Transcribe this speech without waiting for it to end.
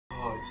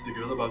is the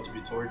girl about to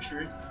be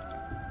tortured?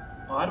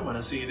 Oh, I don't want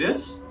to see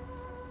this.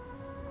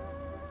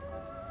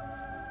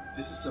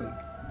 This is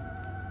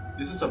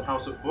some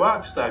House of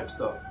Wax type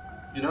stuff.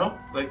 You know?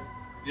 Like,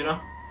 you know?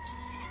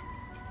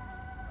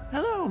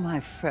 Hello, my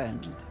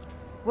friend.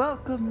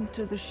 Welcome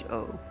to the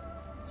show.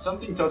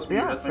 Something tells me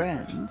We you're are not my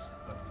friends,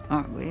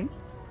 aren't we?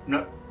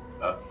 No.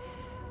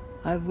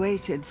 I've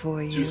waited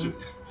for Too you. soon.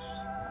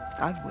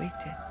 I've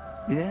waited,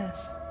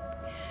 yes.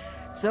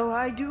 So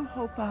I do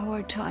hope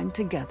our time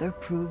together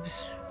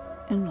proves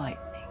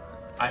enlightening.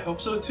 I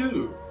hope so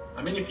too.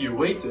 I mean, if you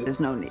waited. There's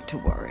no need to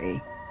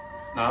worry.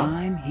 No?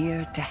 I'm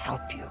here to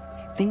help you.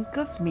 Think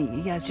of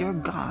me as your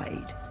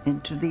guide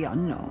into the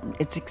unknown.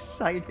 It's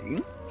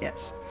exciting,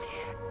 yes,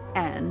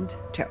 and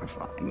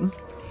terrifying.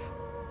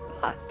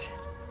 But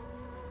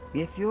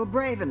if you're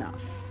brave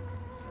enough,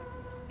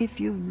 if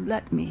you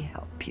let me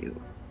help you,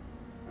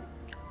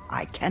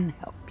 I can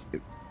help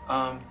you.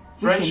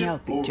 Friendship we can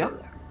help each over.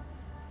 other.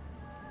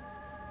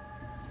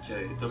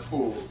 Okay, the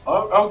fool.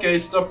 Oh, okay,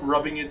 stop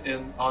rubbing it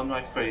in on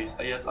my face.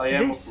 Yes, I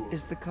am a This fool.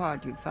 is the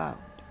card you found.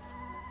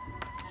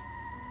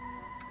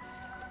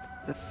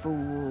 The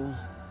fool.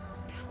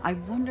 I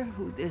wonder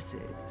who this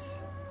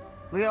is.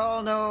 We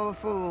all know a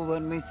fool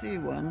when we see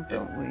one,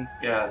 don't we?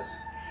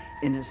 Yes.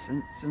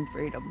 Innocence and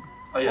freedom.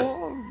 Oh, yes.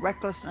 Or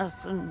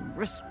recklessness and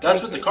risk.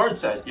 That's what the card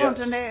said, yes.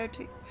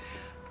 Spontaneity.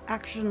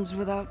 Actions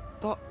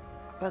without thought,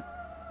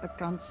 but the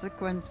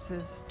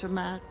consequences to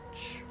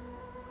match.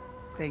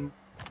 Think.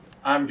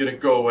 I'm gonna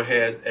go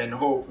ahead and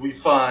hope we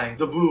find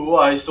the blue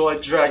eyes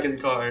white dragon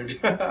card.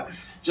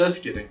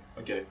 Just kidding.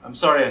 Okay, I'm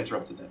sorry I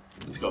interrupted that.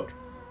 Let's go.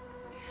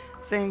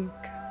 Think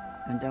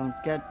and don't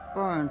get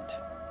burnt.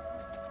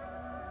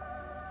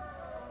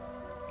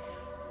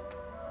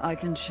 I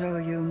can show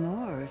you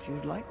more if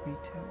you'd like me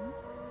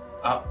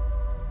to.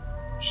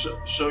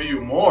 Show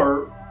you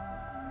more?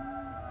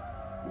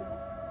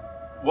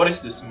 What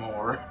is this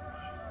more?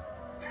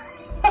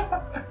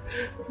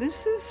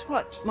 This is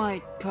what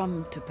might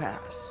come to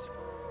pass.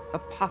 A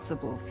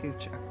possible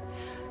future.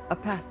 A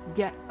path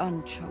yet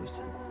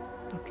unchosen.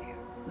 Look here,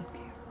 look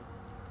here.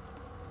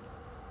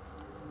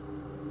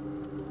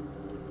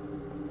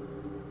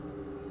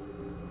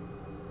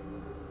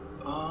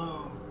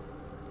 Oh.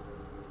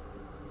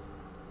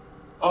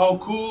 Oh,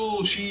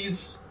 cool.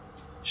 She's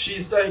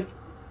like,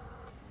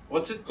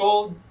 what's it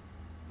called?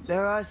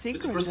 There are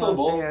secrets crystal out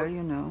ball. there,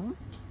 you know.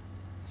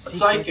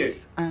 psychic.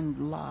 Secrets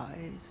and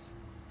lies.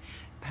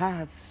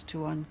 Paths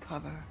to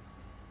uncover,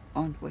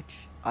 on which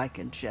I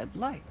can shed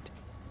light,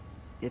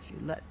 if you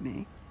let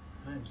me.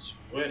 I'm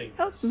sweating.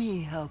 Help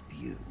me help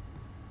you.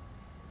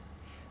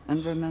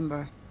 And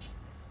remember,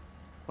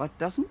 what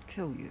doesn't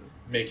kill you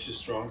Makes you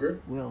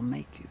stronger. will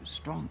make you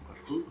stronger.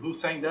 Who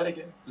sang that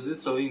again? Was it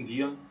Celine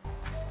Dion?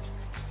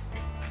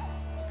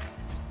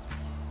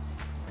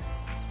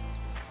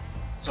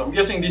 So I'm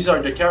guessing these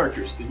are the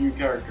characters, the new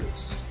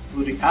characters,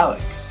 including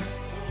Alex.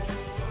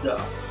 The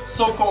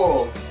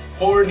so-called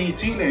horny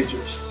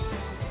teenagers.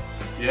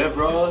 Yeah,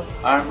 bro,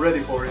 I'm ready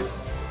for it.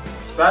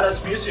 It's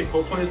badass music.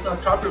 Hopefully it's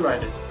not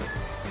copyrighted.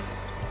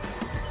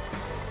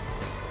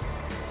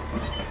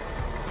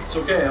 It's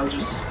okay. I'll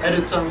just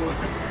edit some.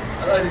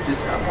 I'll edit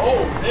this out.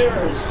 Oh,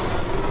 there's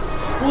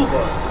school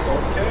bus.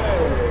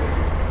 Okay.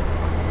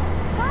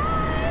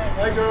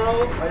 Hi,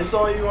 girl. I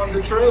saw you on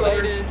the trailer.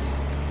 Ladies,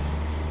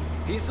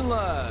 peace and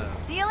love.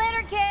 See you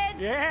later, kids!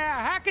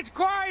 Yeah, Hackett's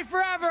Quarry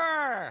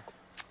forever!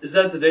 Is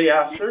that the day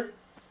after?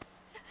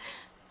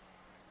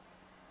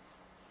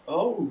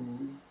 Oh,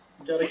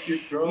 got a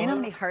cute girl. You know how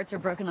many hearts are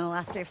broken on the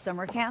last day of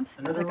summer camp?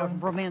 Another It's like one?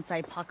 a romance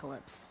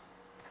apocalypse.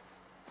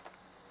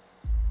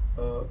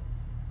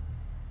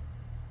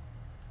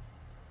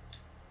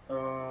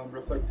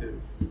 Reflective.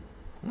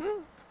 I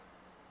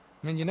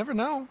mean, you never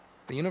know.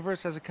 The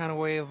universe has a kind of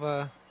way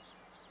of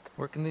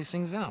working these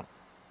things out.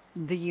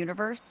 The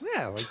universe?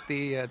 Yeah,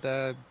 like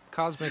the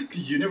cosmic The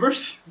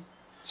universe?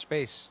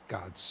 space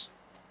gods.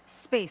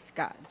 Space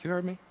gods. You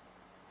heard me?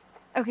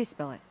 Okay,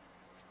 spell it.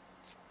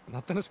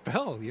 Nothing to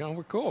spell. You know,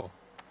 we're cool.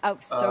 Oh,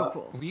 so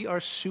cool. We are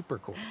super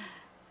cool.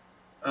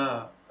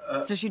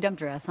 So she dumped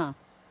her ass, huh?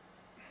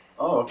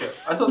 Oh, okay.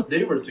 I thought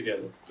they were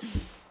together.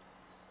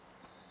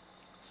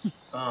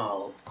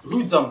 Oh,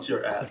 who dumped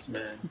your ass,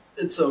 man?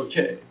 It's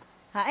okay.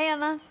 Hi,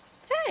 Emma.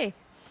 Hey.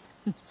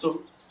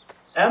 So,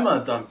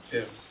 Emma dumped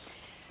him.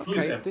 Who's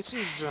Okay, Emma? this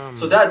is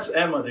So that's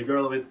Emma, the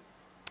girl with...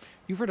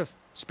 You've heard of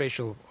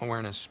spatial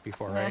awareness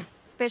before, right?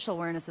 Spatial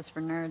awareness is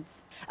for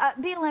nerds.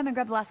 Be a lamb and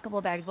grab the last couple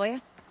of bags, will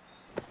you?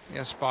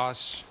 Yes,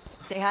 boss.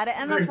 Say hi to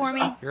Emma for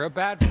me. You're a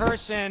bad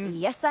person.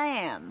 Yes, I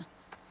am.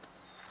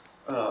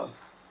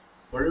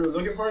 What are you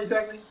looking for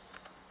exactly?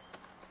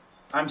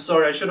 I'm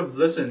sorry, I should have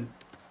listened.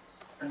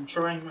 I'm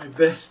trying my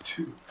best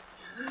to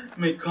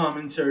make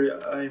commentary.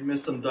 I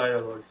missed some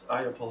dialogues.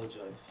 I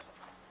apologize.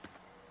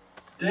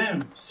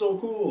 Damn, so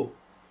cool.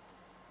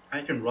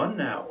 I can run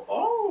now.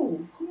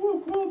 Oh, cool,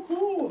 cool,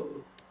 cool.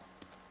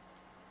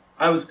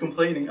 I was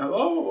complaining.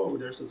 Oh,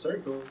 there's a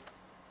circle.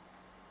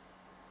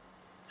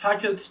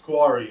 Hackett's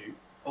Quarry.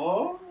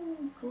 Oh,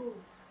 cool.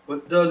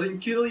 What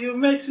doesn't kill you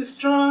makes you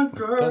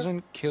stronger. What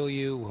doesn't kill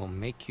you will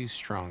make you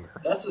stronger.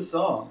 That's a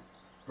song,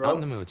 bro. Not in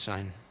the mood,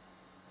 sign.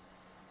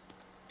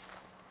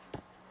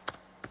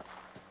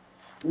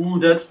 Ooh,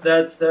 that's.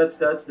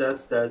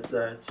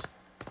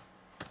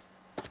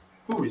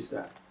 Who is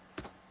that?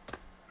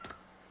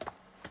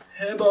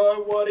 Hey boy,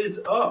 what is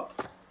up?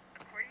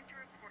 According to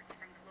reports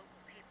from the local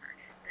paper,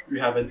 We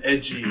have an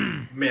edgy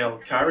male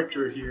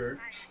character here.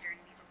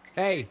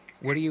 Hey,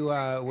 what are you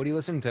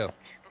listening to?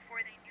 before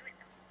they knew it,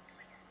 the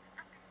place was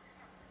up in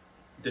smoke.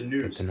 The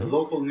news, to the know.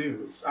 local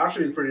news.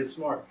 Actually, it's pretty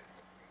smart.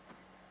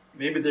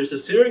 Maybe there's a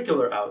serial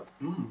killer out.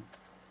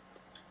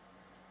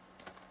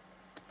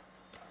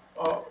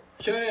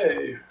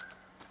 Okay.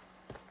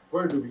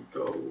 Where do we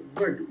go?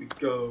 Where do we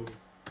go?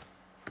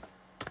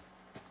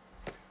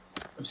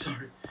 I'm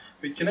sorry.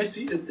 Wait, can I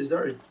see? Are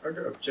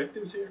there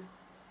objectives here?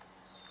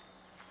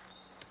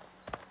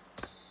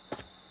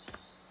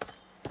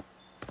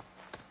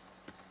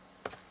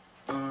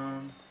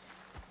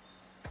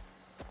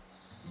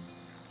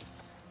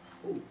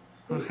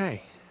 Oh,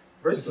 hey.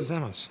 This Bracelet. is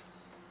Emma's.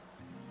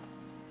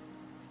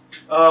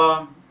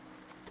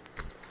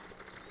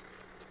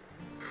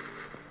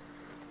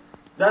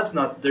 That's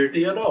not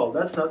dirty at all.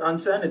 That's not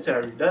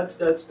unsanitary.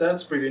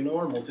 That's pretty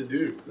normal to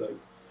do. Like,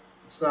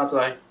 it's not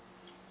like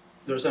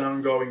there's an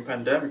ongoing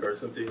pandemic or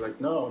something.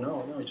 Like, no.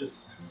 You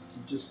just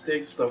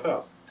take stuff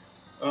out.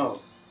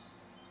 Oh.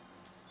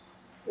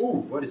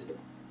 Ooh, what is that?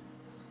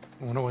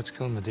 I wonder what's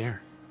killing the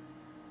deer.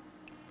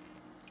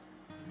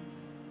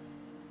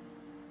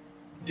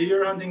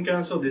 Deer hunting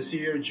canceled this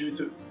year due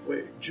to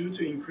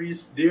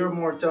increased deer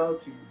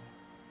mortality.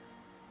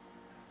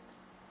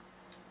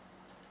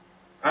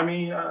 I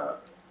mean, I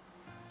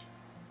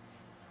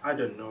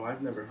don't know.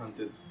 I've never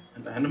hunted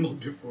an animal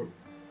before.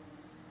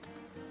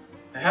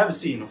 I have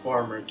seen a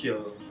farmer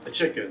kill a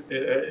chicken.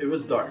 It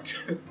was dark.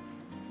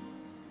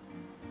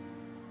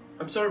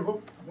 I'm sorry, what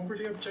were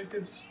the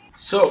objectives?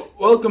 So,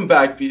 welcome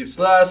back, peeps.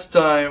 Last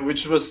time,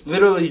 which was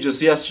literally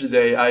just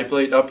yesterday, I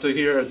played up to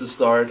here at the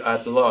start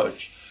at the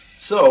lodge.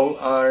 So,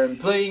 I'm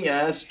playing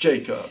as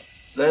Jacob.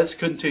 Let's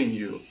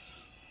continue.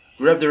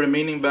 Grab the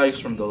remaining bags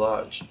from the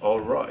lodge.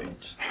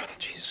 Alright.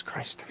 Jesus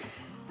Christ.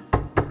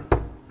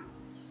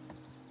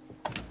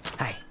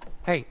 Hi.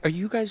 Hey, are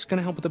you guys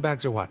gonna help with the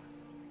bags or what?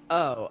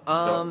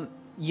 Oh,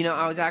 you know,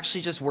 I was actually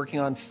just working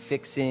on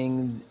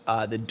fixing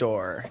the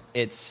door.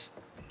 Dylan,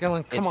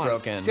 come It's on.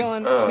 broken.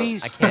 Dylan,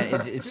 please. I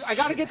can't. It's I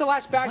gotta get the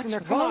last bags in What's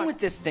there. Come wrong on. with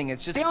this thing?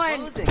 It's just Dylan,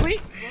 closing.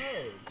 please.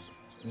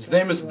 His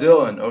name is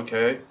Dylan,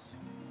 okay.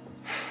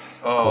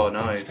 Oh,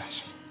 Cool,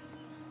 thanks,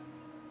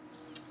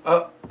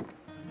 nice.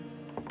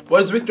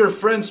 What is with your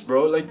friends,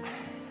 bro? Like,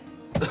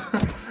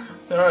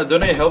 don't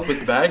they help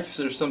with bags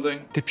or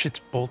something?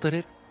 Dipshits bolted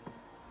it?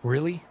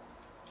 Really?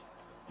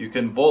 You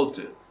can bolt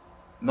it.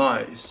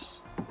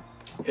 Nice.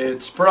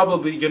 It's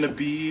probably gonna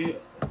be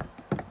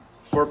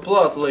for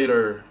plot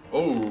later.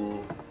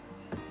 Oh,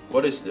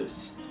 what is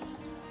this?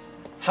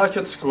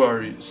 Hackett's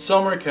Quarry,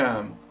 summer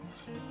camp.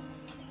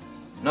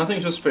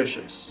 Nothing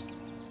suspicious.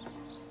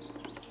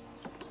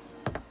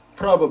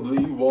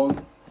 Probably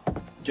won't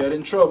get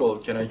in trouble.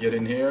 Can I get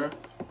in here?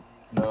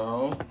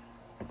 No.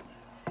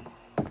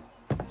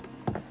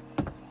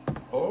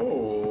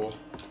 Oh,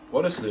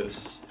 what is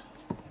this?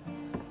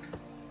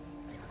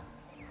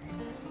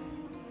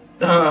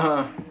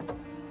 You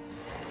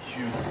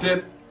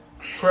dip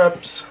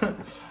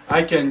crabs.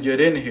 I can get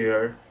in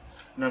here,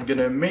 and I'm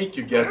gonna make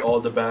you get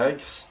all the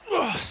bags.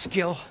 Ugh,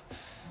 skill.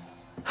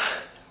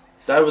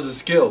 That was a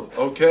skill.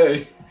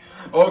 Okay.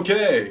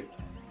 Okay.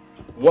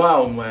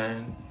 Wow,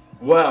 man.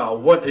 Wow,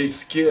 what a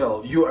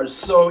skill. You are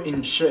so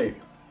in shape.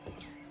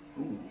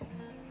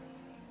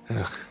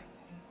 Ugh.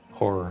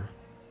 Horror.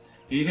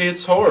 He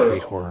hates I horror.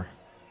 hate horror.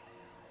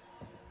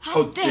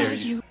 How dare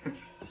you?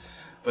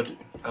 But,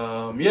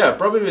 yeah,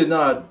 probably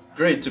not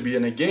great to be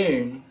in a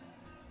game,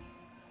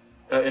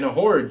 in a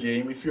horror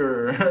game, if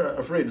you're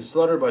afraid of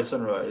Slaughter by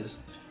Sunrise.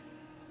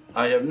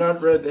 I have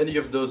not read any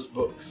of those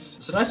books.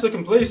 It's a nice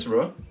looking place,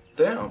 bro.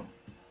 Damn.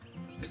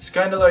 It's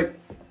kind of like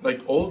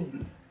old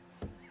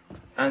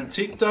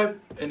antique type,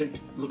 and it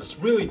looks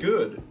really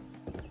good.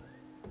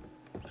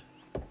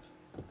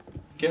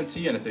 Can't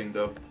see anything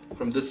though.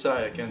 From this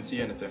side, I can't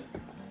see anything.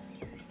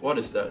 What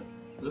is that?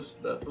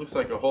 That looks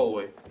like a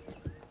hallway.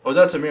 Oh,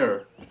 that's a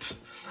mirror.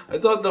 I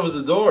thought that was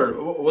a door.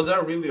 Was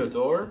that really a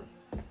door?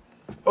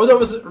 Oh, that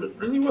was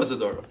really was a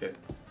door. Okay.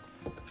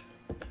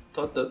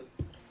 Thought that.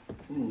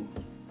 Ooh,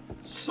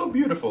 so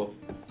beautiful.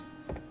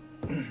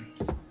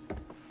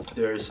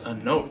 There's a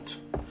note,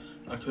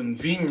 a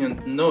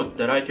convenient note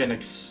that I can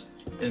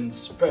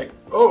inspect.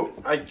 Oh,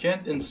 I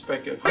can't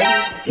inspect it.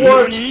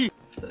 What?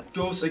 That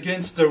goes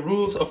against the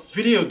rules of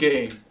video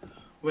game.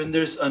 When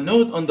there's a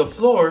note on the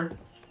floor,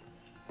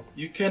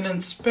 you can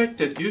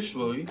inspect it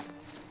usually.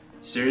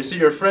 Seriously,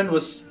 your friend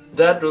was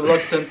that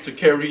reluctant to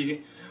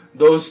carry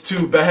those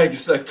 2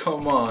 bags? That,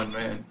 come on,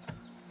 man.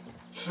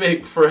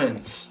 Fake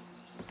friends.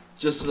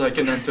 Just like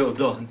an Until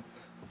Dawn.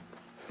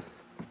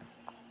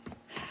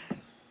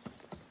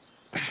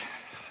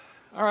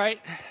 All right.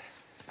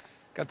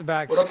 Got the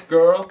bags. What up,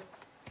 girl?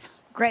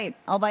 Great.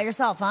 All by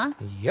yourself, huh?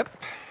 Yep.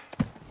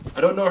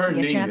 I don't know her I guess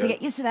name you're gonna have to yet.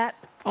 get used to that.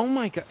 Oh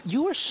my god,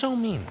 you are so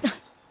mean.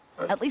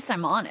 At least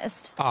I'm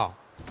honest. Oh,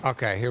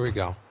 okay, here we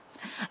go.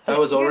 That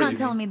was You're already not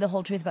telling mean. me the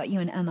whole truth about you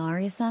and Emma, are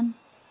you, son?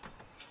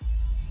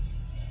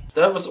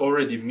 That was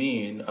already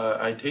mean.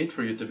 I'd hate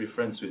for you to be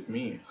friends with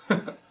me.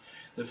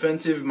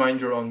 Defensive,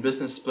 mind your own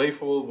business,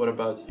 playful. What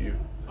about you?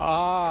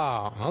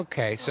 Oh,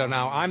 okay. So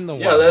now I'm the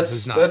one. Yeah,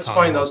 who's not let's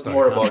telling find the whole out story,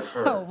 more huh? about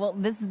her. Oh, well,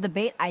 this is the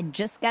bait I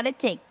just gotta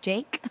take,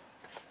 Jake.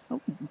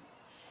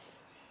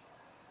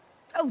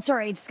 Oh,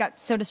 sorry, I just got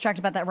so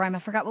distracted about that rhyme. I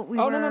forgot what we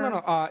were... Oh,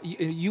 no.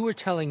 You were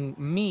telling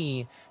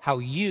me how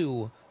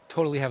you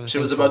totally have a She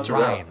thing was for about to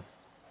rap. Ryan.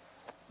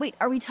 Wait,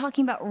 are we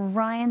talking about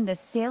Ryan, the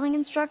sailing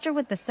instructor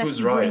with the Who's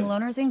sexy Ryan? brooding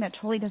loner thing that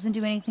totally doesn't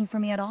do anything for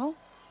me at all?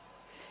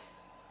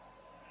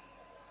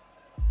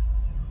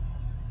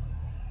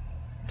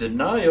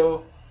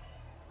 Denial.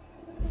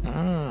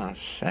 Ah,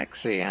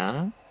 sexy,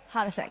 huh?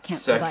 Hottest at camp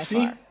Sexy?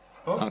 by far.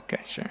 Oh. Okay,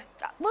 sure.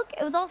 Look,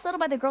 it was all settled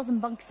by the girls in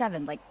bunk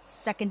 7, like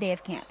second day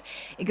of camp.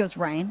 It goes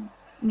Ryan,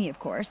 me of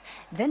course,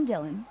 then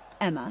Dylan,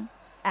 Emma,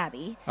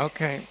 Abby,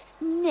 Okay.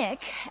 Nick,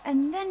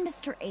 and then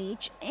Mr.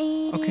 H,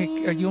 and...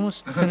 Okay, are you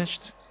almost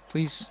finished?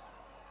 Please.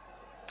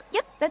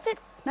 Yep, that's it.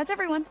 That's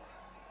everyone.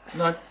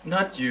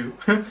 Not you.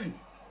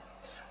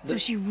 So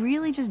she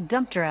really just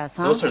dumped her ass,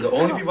 huh? Those are the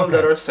only people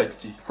that are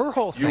sexy. Her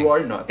whole thing You are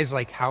not. is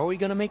like, how are we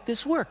gonna make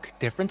this work?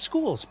 Different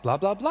schools, blah,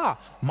 blah, blah.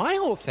 My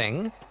whole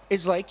thing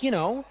is like, you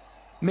know,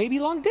 maybe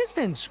long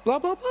distance, blah,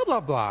 blah, blah, blah,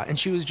 blah. And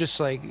she was just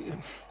like,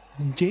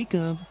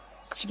 Jacob.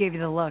 She gave you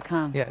the look,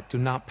 huh? Yeah, do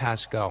not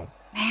pass go.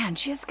 Man,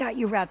 she just got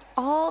you wrapped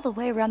all the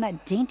way around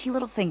that dainty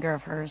little finger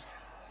of hers.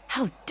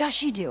 How does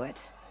she do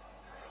it?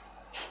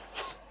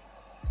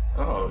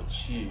 Oh,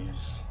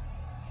 jeez.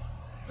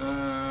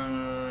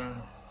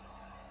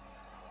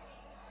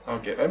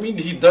 Okay, I mean,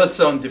 he does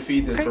sound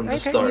defeated from the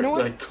start. You know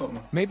what? Like, come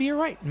on. Maybe you're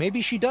right.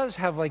 Maybe she does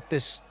have like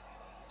this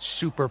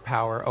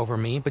superpower over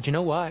me, but you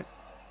know what?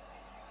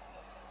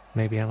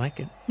 Maybe I like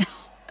it.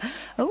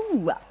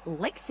 Oh,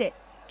 likes it.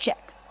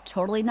 Check.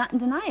 Totally not in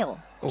denial.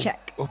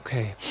 Check.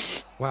 Okay.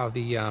 Wow,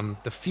 the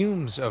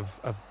fumes of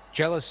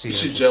jealousy Is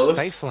are she just jealous?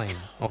 stifling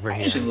over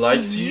here. She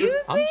likes you?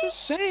 Excuse I'm me? just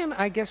saying,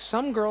 I guess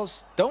some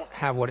girls don't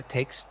have what it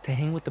takes to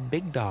hang with the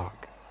big dog.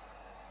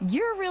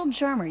 You're a real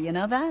charmer, you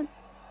know that?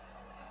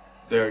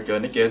 They're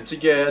gonna get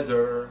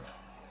together.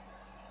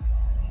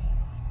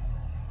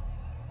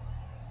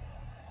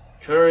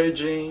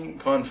 Encouraging,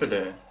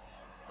 confident.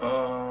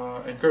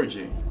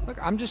 Encouraging. Look,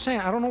 I'm just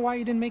saying, I don't know why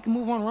you didn't make a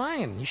move on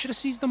Ryan. You should have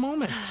seized the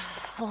moment.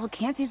 Well,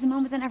 can't seize a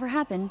moment that never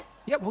happened.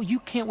 Yeah, well, you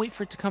can't wait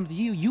for it to come to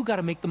you. You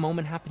gotta make the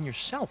moment happen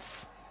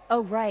yourself.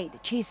 Oh, right.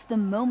 Chase the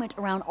moment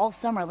around all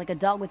summer like a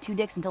dog with 2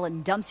 dicks until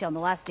it dumps you on the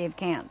last day of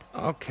camp.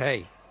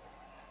 Okay.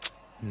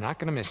 Not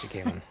gonna miss you,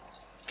 Caitlin.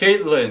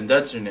 Caitlin,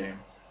 that's her name.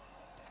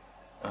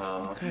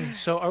 Okay,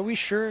 so are we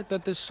sure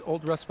that this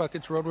old rust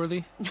bucket's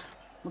roadworthy?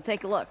 We'll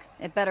take a look.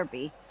 It better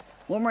be.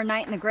 One more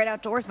night in the great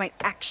outdoors might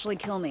actually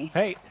kill me.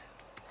 Hey,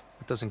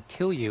 what doesn't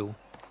kill you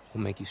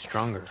will make you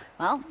stronger.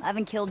 Well, I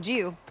haven't killed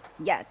you.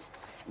 Yet.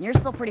 And you're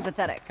still pretty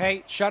pathetic.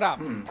 Hey, shut up.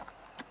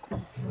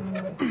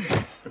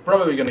 They're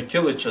probably gonna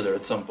kill each other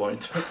at some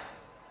point.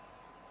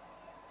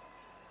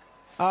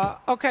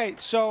 Okay,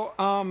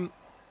 so,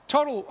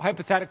 total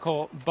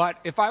hypothetical, but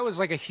if I was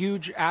like a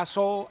huge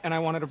asshole and I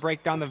wanted to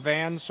break down the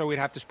van so we'd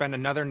have to spend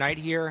another night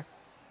here,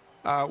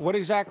 what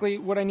exactly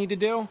would I need to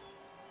do?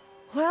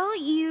 Well,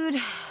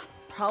 you'd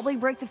probably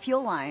break the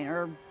fuel line,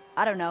 or,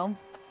 I don't know,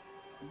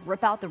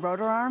 rip out the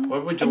rotor arm. Why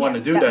would you And wanna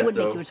yes, do that that, would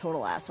though? make you a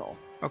total asshole.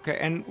 Okay,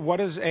 and what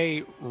does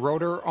a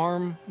rotor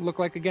arm look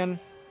like again?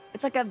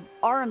 It's like a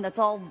arm that's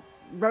all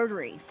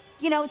rotary.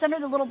 You know, it's under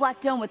the little black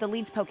dome with the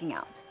leads poking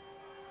out.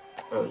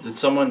 Did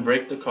someone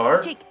break the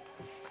car? Jake,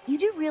 you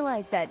do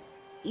realize that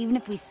even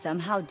if we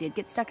somehow did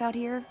get stuck out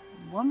here,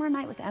 one more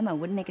night with Emma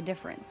wouldn't make a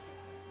difference.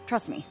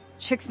 Trust me,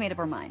 Chick's made up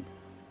her mind.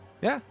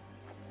 Yeah.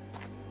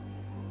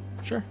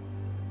 Sure.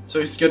 So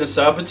he's gonna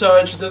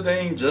sabotage the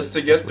thing just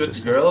to get We'll with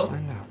just the have to girl?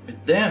 find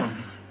out. Damn.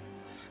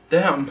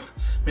 Damn.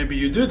 Maybe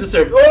you do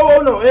deserve.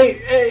 Oh no!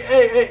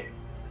 Hey!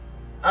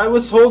 I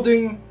was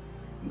holding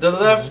the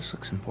left. This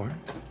looks important.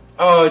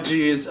 Oh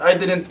jeez, I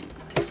didn't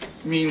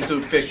mean to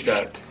pick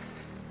that.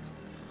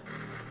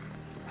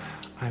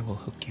 I will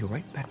hook you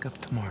right back up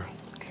tomorrow,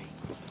 okay?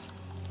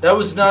 That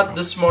was not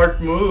the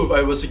smart move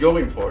I was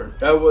going for.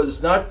 That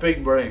was not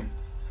big brain.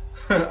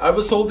 I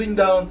was holding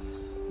down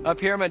Up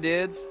here, my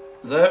dudes.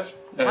 left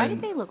Why did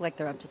and they look like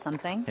they're up to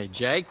something? Hey,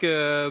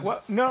 Jacob.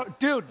 What? No,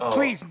 dude, Oh.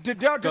 please,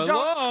 don't.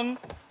 Along.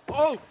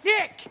 Oh,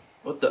 Nick!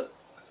 what the?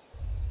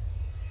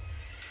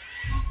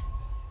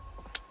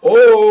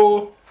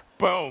 Oh,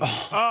 Boom.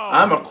 Oh,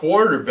 I'm a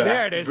quarterback.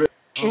 there it is.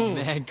 Oh,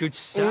 man, good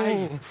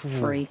sight.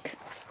 Freak.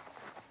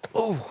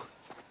 Oh,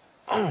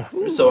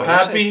 You're so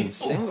happy. Some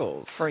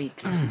singles.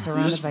 Freaks. You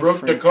Surrounded just by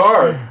broke the freaks.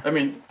 car. I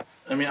mean,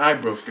 I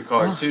broke the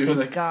car too. Thank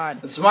Like, God.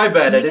 it's my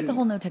bad. I I get the didn't.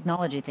 whole no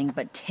technology thing,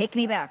 but take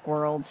me back,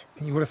 world.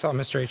 you would have thought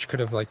Mr. H could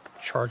have, like,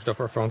 charged up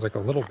our phones, like, a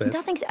little bit.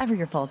 Nothing's ever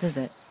your fault, is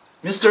it?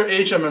 Mr.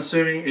 H, I'm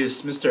assuming,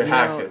 is Mr.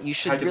 Hackett. You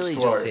should Hackett's really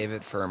Quarry. just save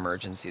it for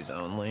emergencies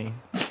only.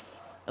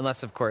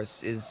 Unless, of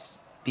course, is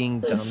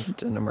being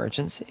dumped an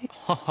emergency?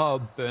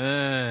 Oh,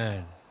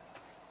 Ben.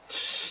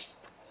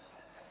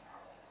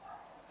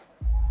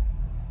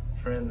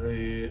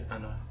 Friendly, I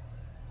know.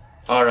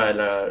 Alright,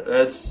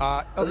 let's...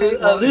 Okay,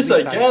 at least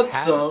I get had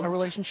some. a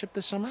relationship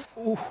this summer?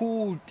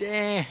 Ooh,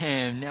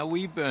 damn. Now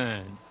we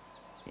burn.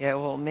 Yeah,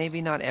 well,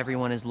 maybe not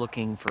everyone is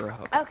looking for a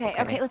hook.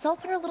 Okay, let's all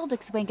put our little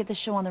dicks away and get this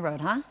show on the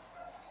road, huh?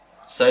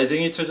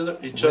 Sizing each other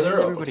Where's up,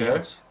 everybody okay?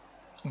 else?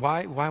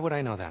 Why would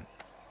I know that?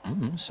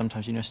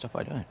 Sometimes you know stuff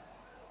I don't.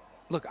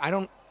 Look, I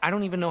don't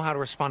even know how to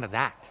respond to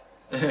that.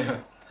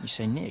 You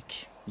say,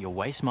 Nick, you're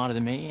way smarter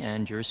than me,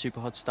 and you're a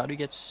super hot stud who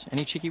gets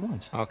any chick he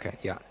wants. Okay,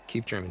 yeah.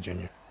 Keep dreaming,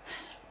 Junior.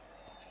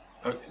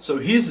 Okay, so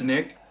he's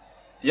Nick.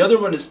 The other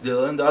one is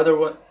Dylan. The other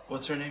one,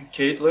 what's her name?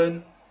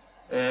 Caitlin.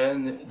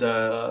 And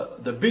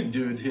the big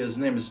dude, his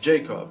name is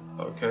Jacob.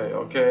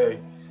 Okay.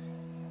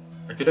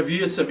 I could have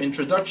used some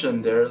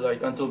introduction there,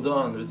 like Until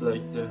Dawn, with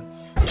like the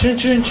chin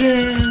chin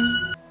chin.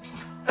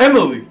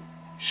 Emily.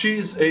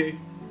 She's a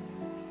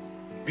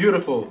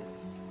beautiful.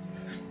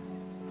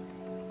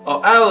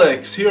 Oh,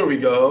 Alex. Here we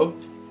go.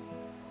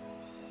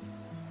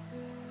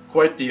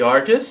 Quite the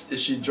artist.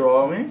 Is she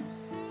drawing?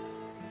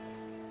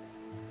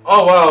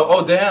 Oh wow.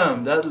 Oh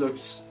damn. That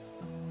looks.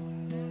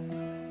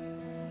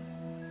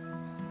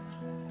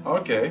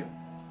 Okay.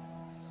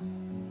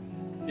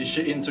 Is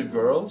she into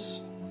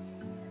girls?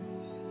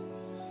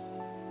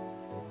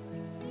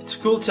 It's a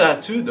cool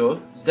tattoo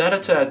though. Is that a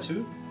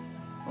tattoo?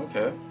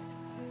 Okay.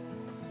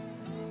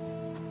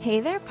 Hey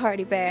there,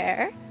 party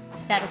bear.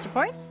 Status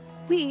report?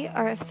 We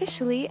are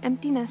officially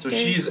empty So nesters.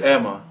 she's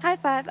Emma. High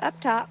five up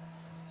top.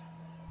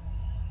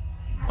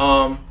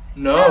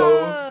 No.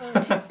 Oh,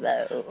 too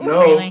slow.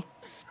 No. Really?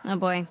 Oh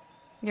boy.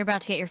 You're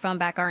about to get your phone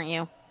back, aren't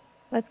you?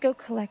 Let's go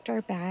collect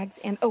our bags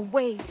and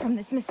away from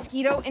this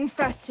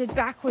mosquito-infested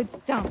backwoods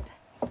dump.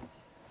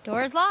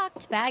 Door's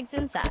locked, bags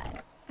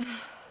inside.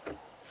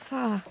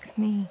 Fuck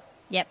me.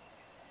 Yep.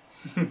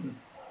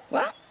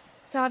 Well,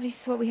 it's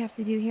obvious what we have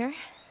to do here.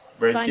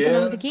 Break Find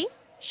someone with the in. key?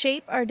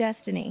 Shape our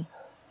destiny.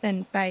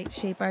 Then by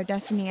shape our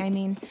destiny, I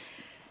mean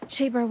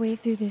shape our way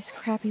through this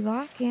crappy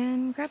lock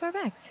and grab our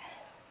bags.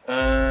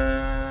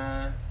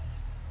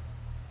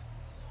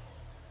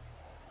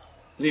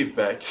 Leave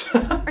bags.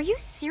 Are you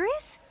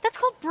serious? That's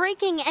called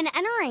breaking and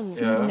entering.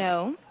 Yeah.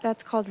 No,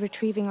 that's called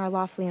retrieving our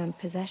lawfully owned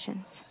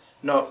possessions.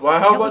 No. Why?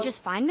 How Why don't we about?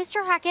 just find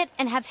Mr. Hackett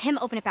and have him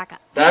open it back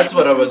up? That's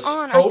what I was Come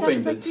on, our stuff hoping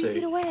is like they'd 3 say.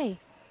 feet away.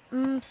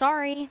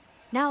 Sorry.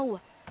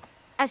 No.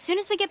 As soon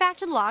as we get back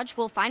to the lodge,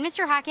 we'll find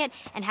Mr. Hackett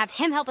and have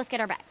him help us get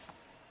our bags.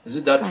 Is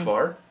it that Fine.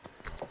 far?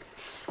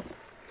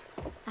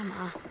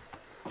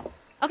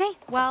 Okay,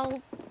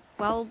 well,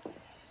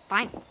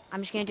 fine.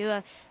 I'm just gonna do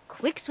a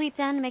quick sweep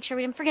then to make sure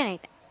we didn't forget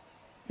anything.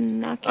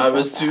 Knock I yourself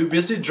was too out.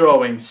 busy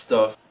drawing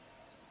stuff.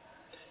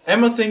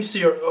 Emma thinks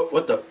you're. Oh,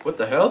 what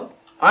the hell?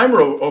 I'm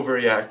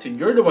overreacting.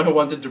 You're the one who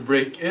wanted to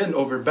break in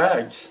over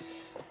bags.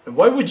 And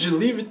why would you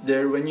leave it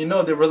there when you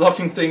know they were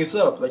locking things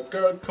up? Like,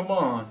 girl, come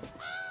on.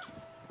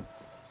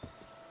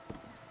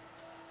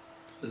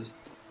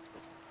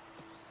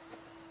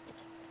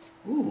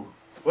 Ooh,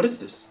 what is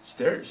this?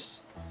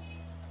 Stairs.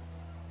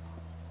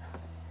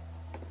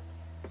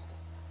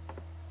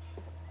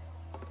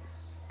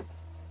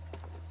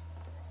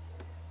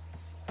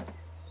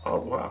 Oh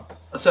wow,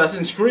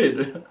 Assassin's Creed.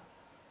 It's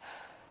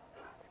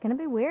gonna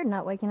be weird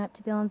not waking up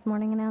to Dylan's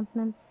morning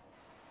announcements.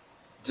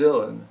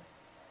 Dylan,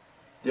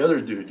 the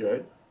other dude,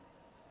 right?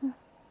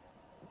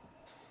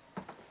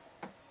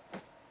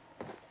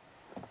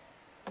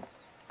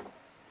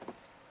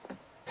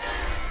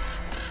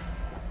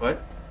 What?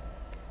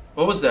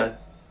 What was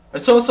that? I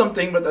saw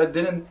something, but I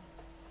didn't.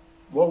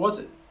 What was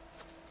it?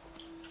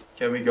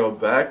 Can we go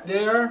back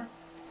there?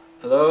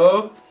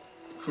 Hello?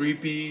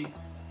 Creepy.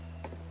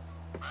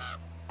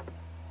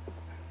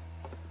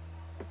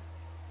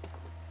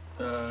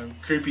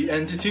 Creepy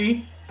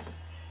entity.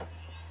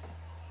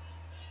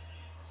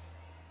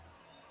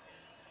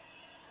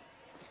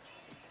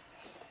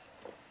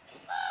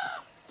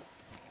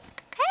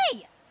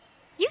 Hey!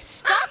 You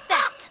stop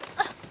that!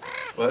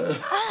 What?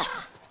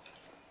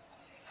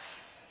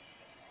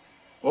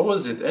 What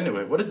was it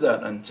anyway? What is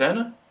that?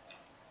 Antenna?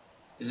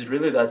 Is it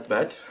really that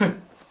bad?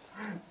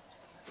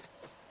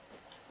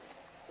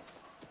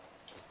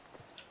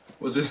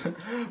 Was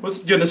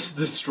it gonna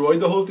destroy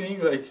the whole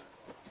thing? Like,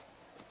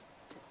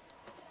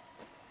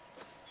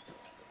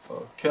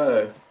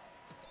 okay,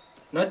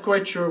 not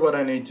quite sure what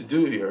I need to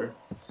do here.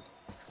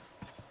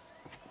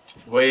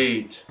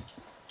 Wait,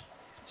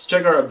 let's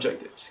check our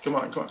objectives. Come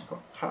on.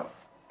 How?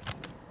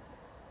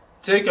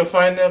 Take a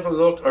final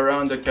look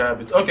around the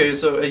cabins. Okay,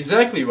 so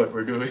exactly what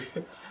we're doing.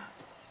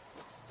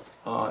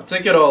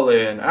 Take it all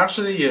in.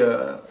 Actually,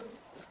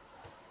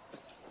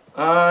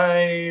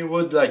 I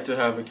would like to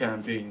have a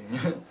camping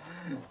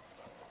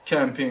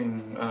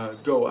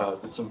go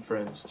out with some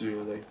friends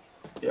too. Like,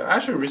 yeah, I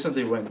actually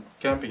recently went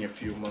camping a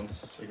few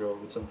months ago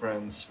with some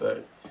friends,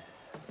 but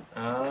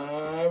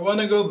I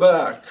wanna go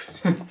back.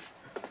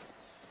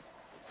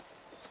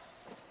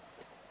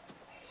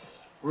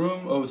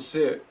 Room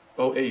 06,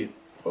 08.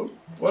 Oh,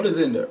 what is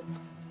in there?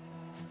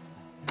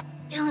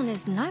 Dylan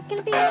is not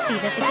gonna be happy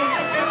that the kids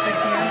just left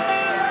this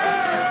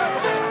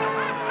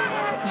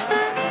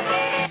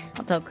here.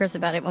 I'll tell Chris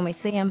about it when we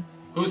see him.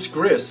 Who's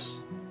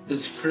Chris?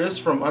 Is Chris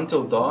from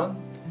Until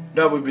Dawn?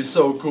 That would be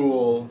so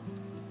cool.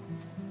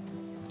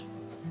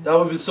 That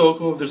would be so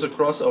cool if there's a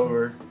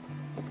crossover.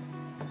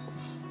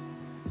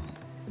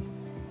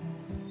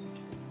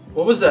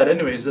 What was that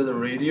anyway? Is that a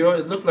radio?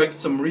 It looked like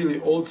some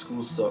really old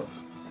school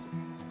stuff.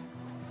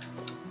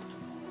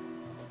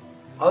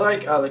 I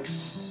like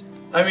Alex.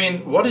 I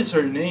mean, what is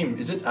her name?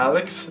 Is it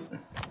Alex?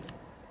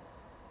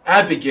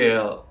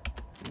 Abigail.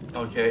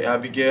 Okay,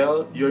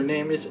 Abigail. Your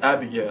name is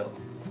Abigail.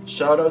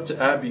 Shout out to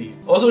Abby.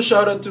 Also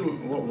shout out to,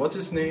 what's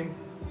his name?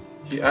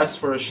 He asked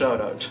for a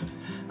shout out.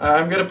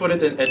 I'm gonna put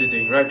it in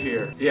editing right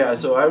here. Yeah,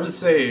 so I was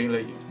saying,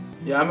 like,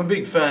 yeah, I'm a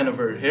big fan of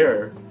her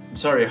hair. I'm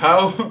sorry,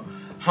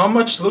 how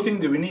much looking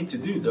do we need to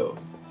do though?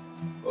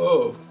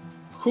 Oh,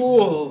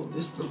 cool.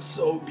 This looks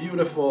so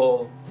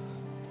beautiful.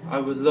 I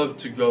would love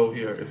to go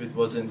here if it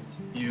wasn't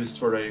used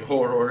for a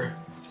horror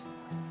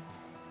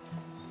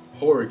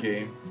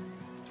game.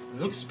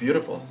 It looks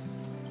beautiful.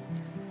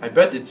 I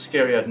bet it's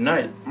scary at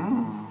night.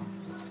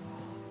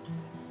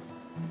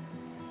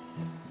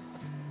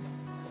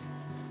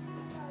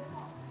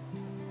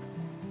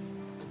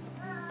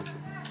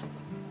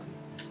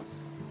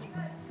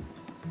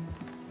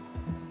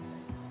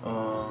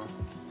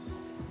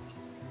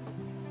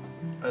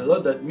 I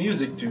love that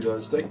music too though,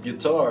 it's like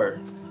guitar.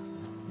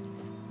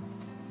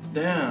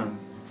 Damn.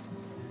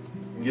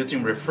 I'm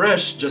getting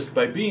refreshed just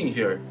by being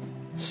here.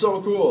 It's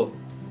so cool.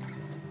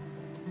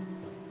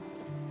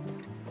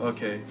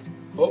 Okay.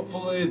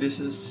 Hopefully this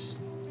is...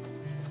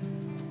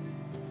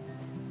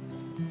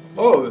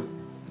 Oh!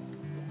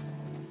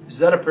 Is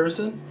that a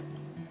person?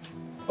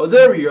 Oh,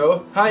 there we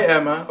go. Hi,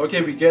 Emma.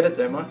 Okay, we get it,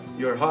 Emma.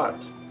 You're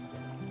hot.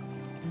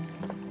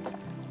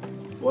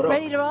 What up?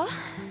 Ready to roll?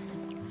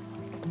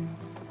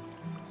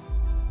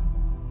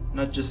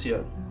 Not just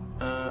yet.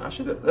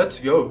 Actually, let's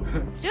go.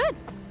 Let's do it.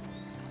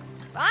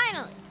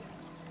 Finally.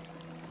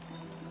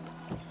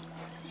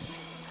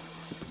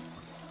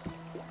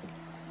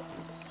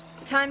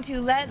 Time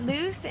to let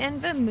loose and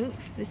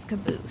vamoose this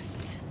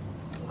caboose.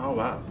 Oh,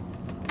 wow.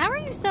 How are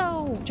you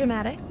so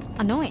Dramatic.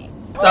 annoying?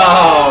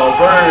 Oh,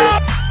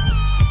 bird!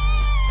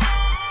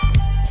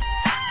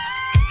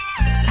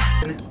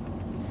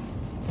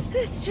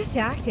 It's just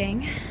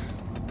acting.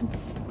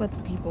 It's what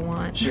the people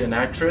want. She an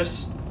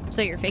actress?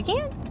 So you're faking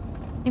it?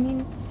 I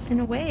mean, in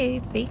a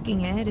way,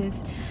 faking it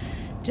is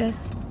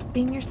just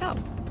being yourself,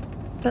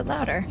 but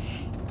louder.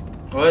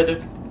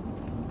 What?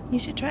 You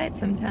should try it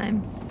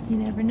sometime. You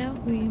never know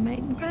who you might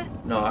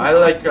impress. No, I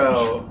like,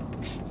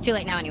 It's too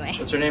late now anyway.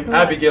 what's her name? What?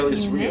 Abigail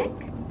is You, real.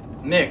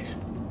 Nick.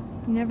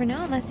 You never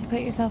know unless you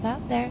put yourself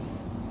out there.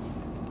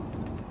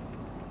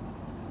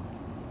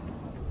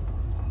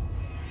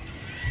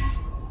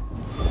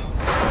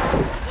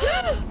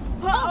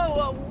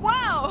 Oh,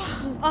 wow!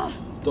 Oh,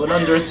 Don't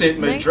underestimate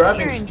my Nice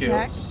driving hearing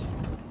skills.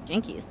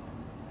 Jinkies.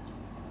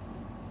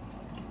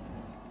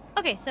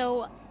 Okay,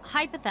 so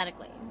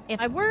hypothetically, if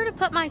I were to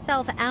put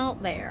myself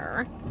out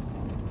there,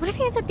 what if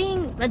he ends up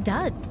being a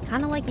dud?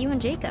 Kind of like you and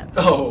Jacob.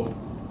 Oh,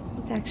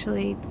 it's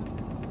actually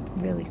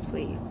really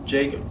sweet.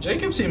 Jacob.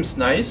 Jacob seems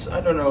nice.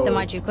 I don't know. Then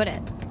why'd you quit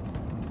it?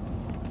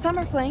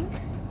 Summer fling.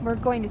 We're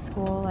going to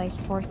school like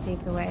 4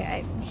 states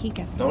away. He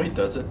gets No, it. he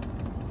doesn't.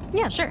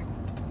 Yeah, sure.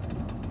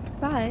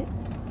 But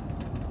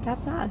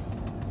that's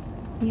us.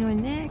 You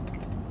and Nick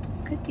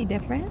could be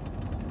different.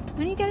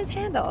 When you get his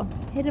handle,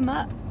 hit him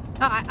up.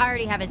 Oh, I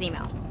already have his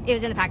email. It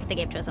was in the packet they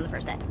gave to us on the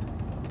first day.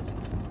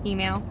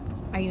 Email.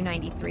 Are you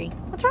 93?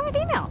 What's wrong with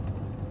email?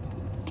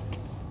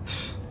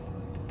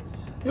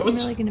 Yeah, I'm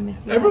really gonna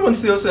miss you. Everyone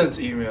still sends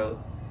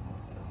email.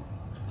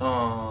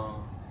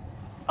 Oh,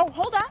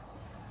 hold on.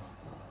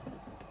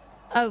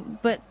 Oh,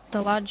 but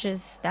the lodge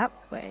is that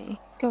way.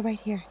 Go right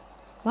here.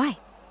 Why?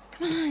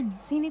 Come on,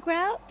 scenic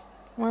route.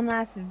 One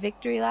last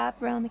victory lap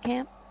around the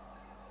camp.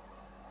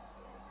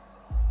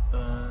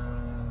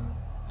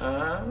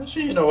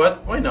 actually, you know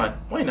what? Why not?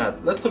 Why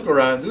not? Let's look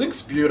around. It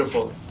looks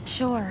beautiful.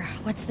 Sure.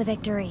 What's the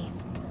victory?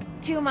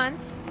 2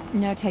 months,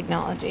 no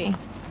technology.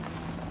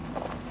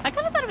 I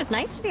kind of thought it was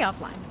nice to be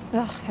offline.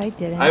 Ugh, I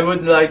didn't. I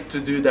would like to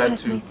do that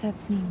Plus my too.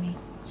 subs need me.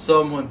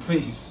 Someone,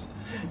 please,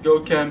 go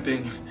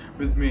camping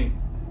with me.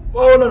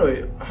 Oh, no,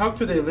 wait. How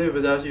could they live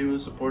without you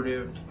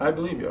supportive? I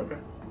believe you, okay?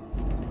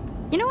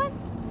 You know what?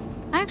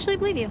 I actually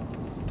believe you.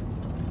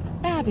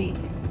 Abby,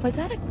 was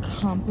that a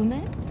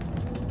compliment?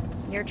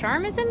 Your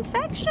charm is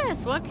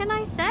infectious. What can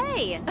I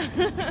say?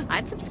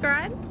 I'd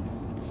subscribe.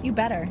 You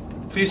better.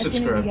 Please As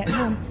soon as you subscribe. get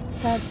home,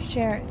 sub,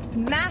 share,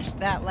 smash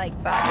that like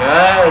button.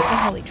 Yes. The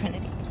Holy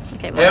Trinity.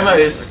 Okay, well, Emma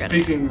is we're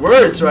good. speaking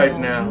words right You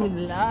now.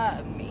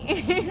 love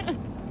me.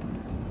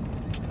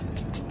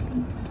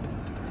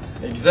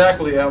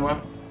 Exactly,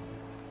 Emma.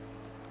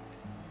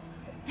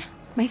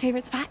 My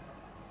favorite spot?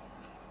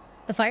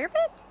 The fire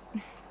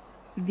pit?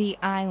 The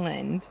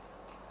island.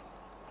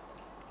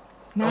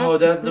 Oh, Not that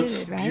secluded,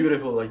 looks right?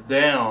 beautiful. Like,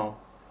 damn.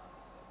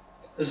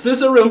 Is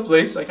this a real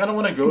place? I kind of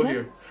want to go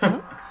here.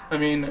 Smoke? I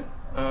mean,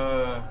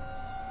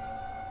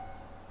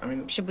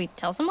 Should we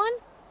tell someone?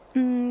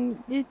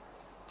 It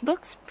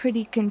looks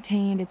pretty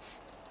contained.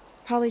 It's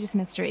probably just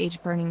Mr.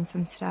 H burning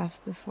some stuff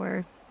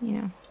before, you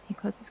know, he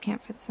closes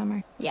camp for the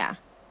summer. Yeah.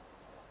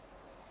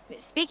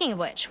 Speaking of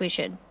which, we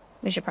should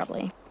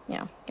probably,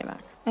 get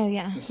back. Oh,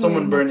 yeah. is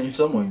someone Well, burning that's-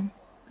 someone.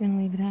 yeah, gonna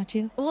leave without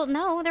you. Well,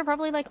 no, they're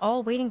probably like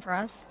all waiting for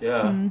us.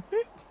 Yeah.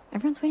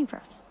 Everyone's waiting for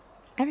us.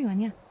 Everyone,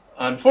 yeah.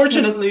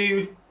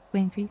 Unfortunately,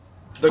 Waiting for you.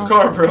 the Oh,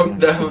 car broke everyone.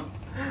 down.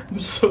 I'm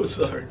so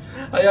sorry.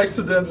 I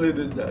accidentally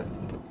did that.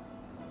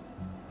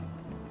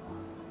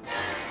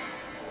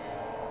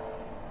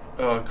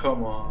 Oh,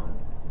 come on.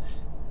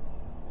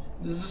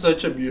 This is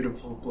such a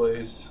beautiful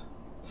place.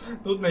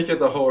 Don't make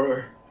it a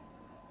horror.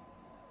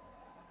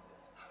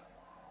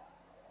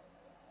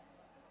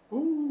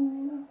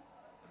 Ooh.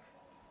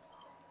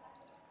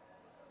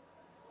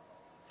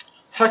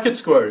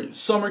 Hackett's Quarry,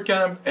 summer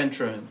camp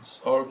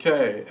entrance.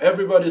 Okay,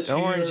 everybody's Don't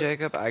here. worry,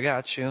 Jacob. I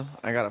got you.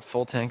 I got a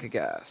full tank of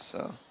gas,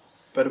 so.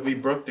 But we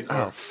broke the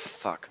car. Oh,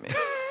 fuck me.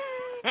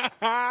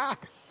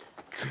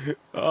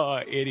 Oh,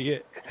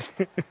 idiot.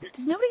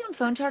 Does nobody own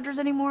phone chargers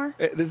anymore?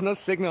 There's no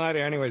signal out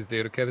here anyways,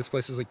 dude, okay? This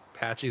place is like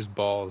patchy as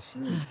balls.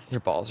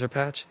 Your balls are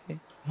patchy?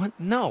 What?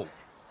 No.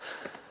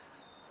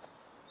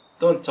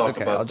 Don't talk It's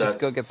okay. about I'll that. just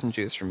go get some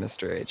juice from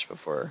Mr. H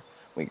before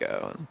we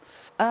go.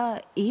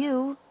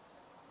 Ew.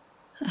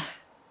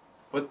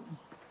 What?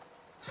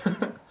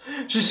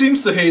 She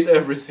seems to hate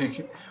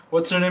everything.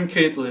 What's her name?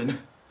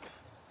 Caitlin.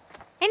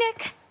 Hey,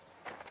 Nick.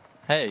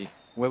 Hey,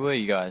 where were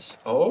you guys?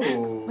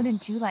 Oh.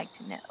 Wouldn't you like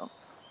to know?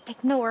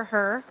 Ignore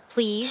her,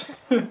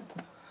 please.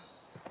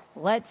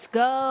 Let's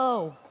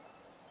go.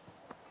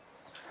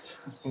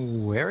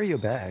 Where are your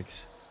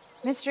bags?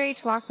 Mr.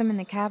 H locked them in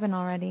the cabin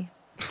already.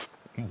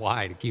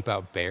 Why? To keep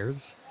out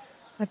bears?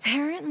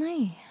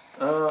 Apparently.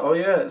 Oh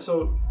yeah,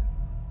 so...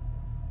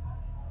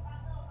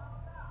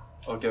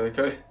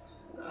 Okay.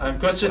 I'm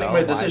questioning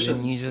my Why decisions.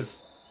 didn't you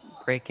just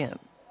break in?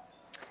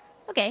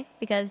 Okay,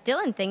 because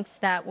Dylan thinks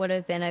that would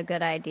have been a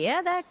good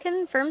idea. That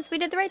confirms we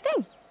did the right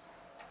thing.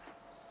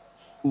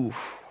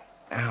 Oof.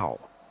 Ow.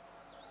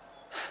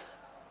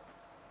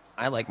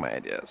 I like my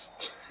ideas.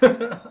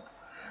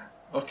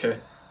 Okay.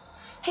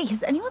 Hey,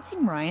 has anyone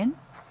seen Ryan?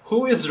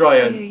 Who is Yeah,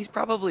 Ryan? he's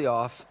probably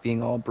off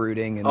being all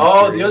brooding and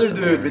Oh, the mysterious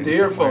other and dude with the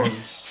learning somewhere.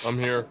 earphones. I'm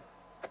here.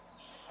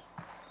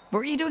 What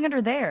were you doing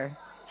under there?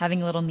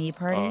 Having a little me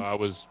party? I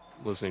was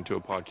listening to a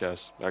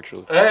podcast,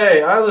 actually.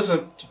 Hey, I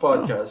listen to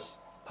podcasts.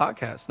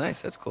 Podcast.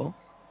 Nice. That's cool.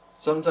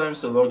 Sometimes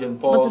to Logan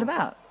Paul. What's it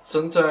about?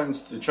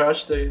 Sometimes to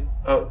Trash Day.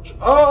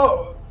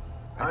 Oh!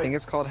 I think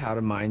it's called How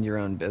to Mind Your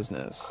Own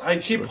Business. I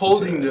You should keep listen to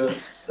holding it.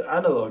 the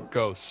analog.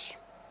 Ghosts.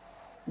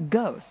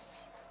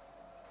 Ghosts.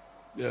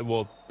 Yeah,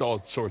 well,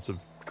 all sorts of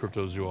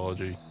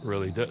cryptozoology,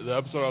 really. The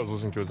episode I was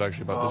listening to was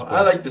actually about this Oh, place.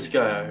 I like this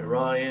guy,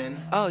 Ryan.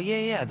 Oh,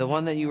 yeah. The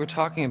one that you were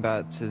talking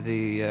about to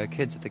the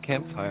kids at the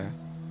campfire.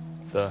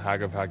 The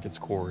Hag of Hackett's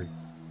Quarry.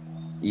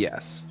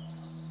 Yes.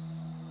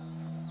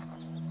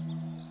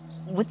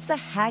 What's the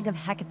Hag of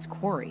Hackett's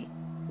Quarry?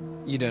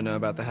 You don't know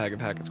about the Hag of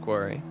Hackett's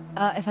Quarry.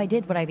 If I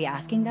did, would I be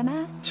asking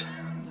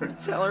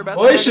dumbass? Tell her about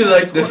Why the is Hag she of like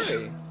Hackett's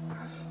this?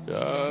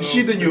 Quarry. Is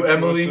she the new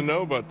Emily? To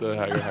know about the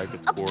Hag of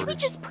Hackett's Can we Quarry.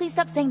 just please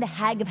stop saying the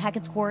Hag of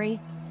Hackett's Quarry?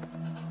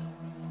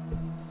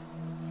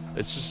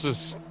 It's just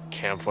this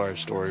campfire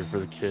story for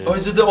the kids. Oh,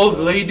 is it the old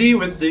lady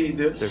with the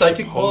There's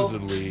psychic ball?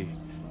 supposedly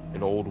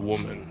an old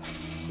woman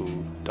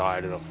who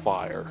died in a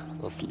fire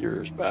a few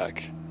years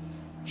back.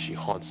 She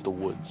haunts the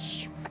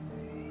woods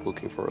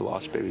looking for her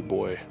lost baby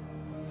boy.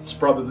 It's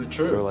probably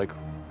There are true. like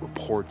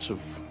reports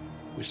of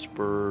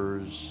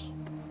whispers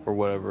or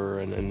whatever,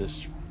 and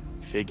this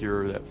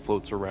figure that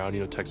floats around,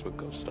 textbook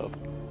ghost stuff.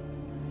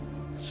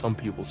 Some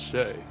people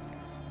say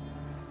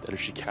that if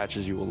she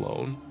catches you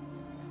alone,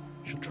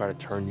 she'll try to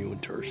turn you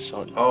into her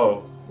son.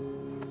 Oh.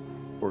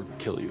 Or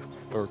kill you,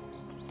 or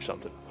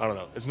something. I don't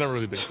know. It's never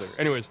really been clear.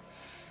 Anyways,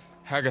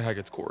 Hag of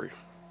Hackett's Quarry.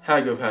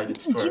 Hag of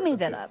Hackett's Quarry. You made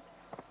that up.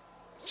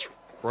 It's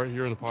right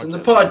here in the podcast. It's in the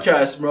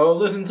podcast, bro.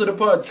 Listen to the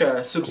podcast.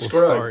 Cool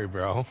Subscribe. story,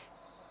 bro.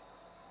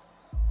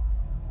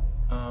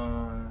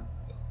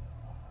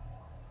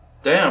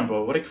 Damn,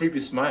 bro. What a creepy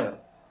smile.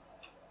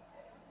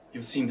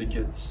 You've seen the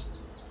kids.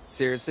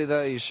 Seriously,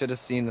 though, you should have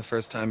seen the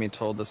first time he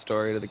told the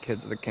story to the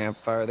kids at the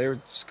campfire. They were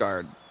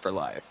scarred for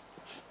life.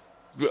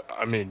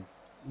 I mean,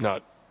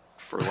 not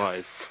for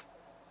life.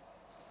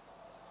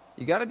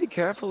 You gotta be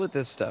careful with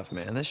this stuff,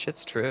 man. This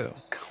shit's true.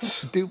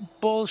 Dude,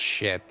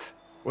 bullshit.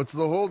 What's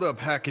the holdup,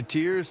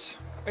 Hacketeers?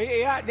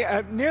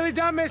 Yeah, nearly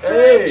done, Mr.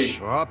 Hey!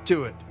 H. We're up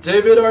to it.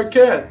 David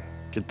Arquette.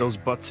 Get those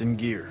butts in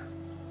gear.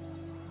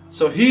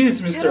 So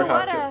he's Mr. Coulda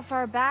woulda Hackett. if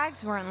our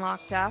bags weren't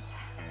locked up.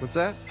 What's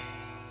that?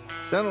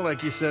 Sounded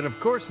like you said, of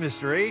course,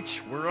 Mr.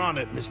 H. We're on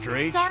it, Mr.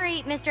 H.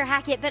 Sorry, Mr.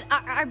 Hackett, but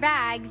our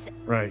bags.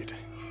 Right.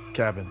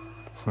 Cabin.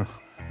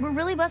 We're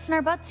really busting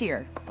our butts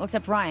here. Well,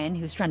 except Ryan,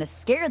 who's trying to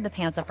scare the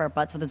pants off our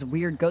butts with his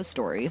weird ghost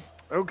stories.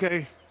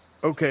 Okay.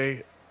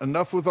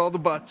 Enough with all the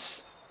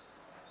butts.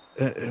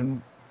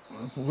 And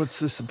What's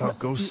this about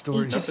ghost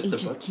stories?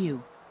 HQ.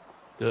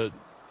 The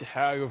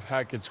Hag of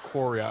Hackett's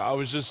Quarry. I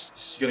was just...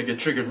 He's gonna get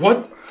triggered.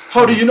 What?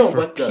 How do you know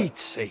about For that?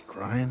 Pete's sake,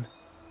 Ryan.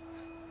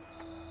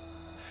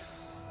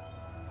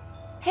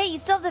 Hey, you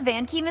still have the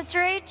van key,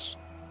 Mr. H?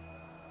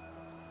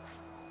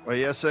 Well,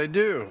 yes, I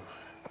do.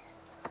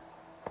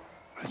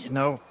 You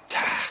know,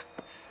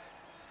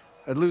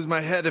 I'd lose my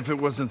head if it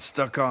wasn't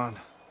stuck on.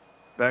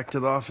 Back to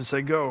the office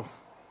I go.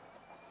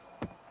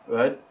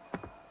 What?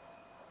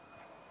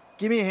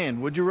 Give me a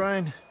hand, would you,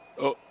 Ryan?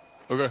 Oh,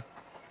 okay.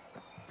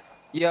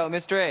 Yo,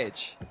 Mr.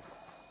 H.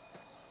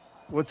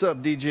 What's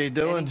up, DJ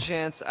Dylan? Any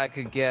chance I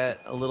could get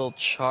a little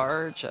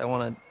charge? I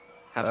want to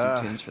have some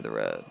tunes for the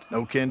road.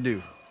 No can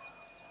do.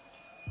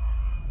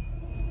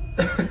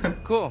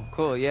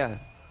 Cool, yeah.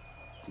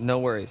 No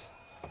worries.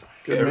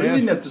 Okay, I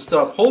really need to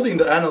stop holding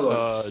the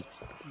analogs.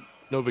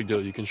 No big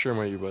deal. You can share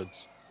my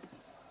earbuds.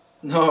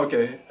 No,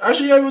 okay.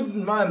 Actually, I wouldn't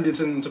mind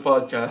listening to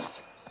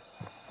podcasts.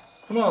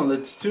 Come on,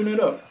 let's tune it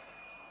up.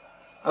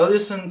 I'll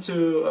listen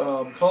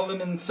to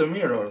Colin and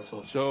Samir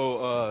also.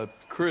 So,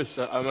 Chris,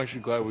 I'm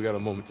actually glad we got a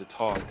moment to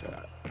talk.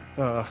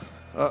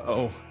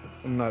 Uh-oh.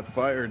 I'm not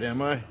fired,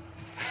 am I?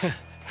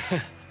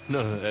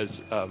 No,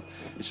 it's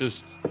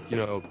just, you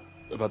know,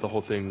 about the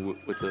whole thing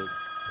with the...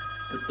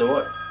 With the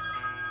what?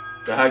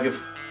 The Hag of...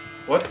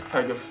 What?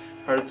 Hag of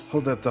Hearts?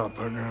 Hold that thought,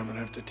 partner. I'm gonna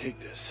have to take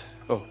this.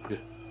 Oh, yeah.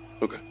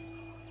 Okay.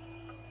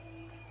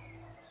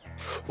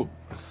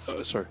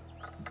 Oh, sorry.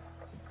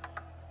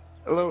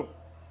 Hello?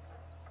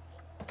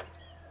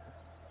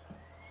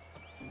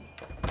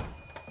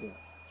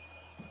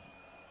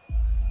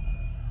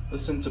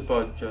 Listen to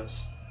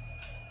podcasts.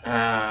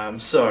 I'm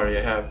sorry,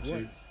 I have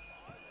to.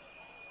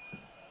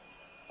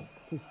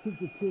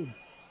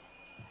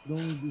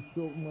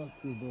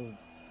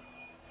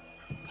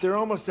 They're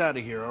almost out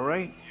of here, all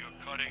right?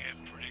 You're cutting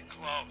it pretty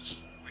close.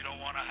 We don't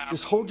want to have...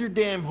 Just hold your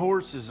damn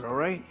horses, all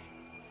right?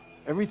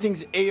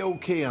 Everything's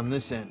A-okay on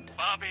this end.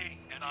 Bobby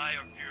and I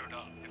are geared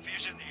up. If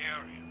he's in the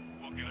area,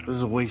 we'll get him. This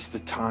is a waste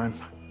of time.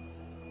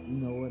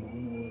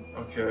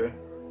 Okay.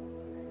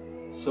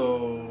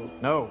 So...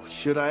 No,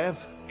 should I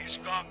have? He's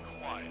gone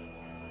quiet.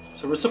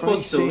 So we're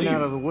supposed to Staying leave.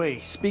 out of the way.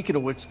 Speaking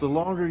of which, the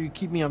longer you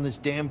keep me on this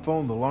damn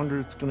phone, the longer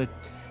it's gonna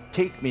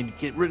take me to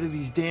get rid of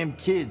these damn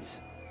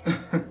kids.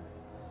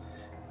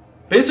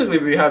 Basically,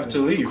 we have to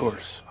leave. Of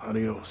course.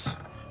 Adios.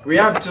 We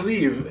have to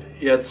leave,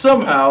 yet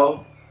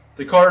somehow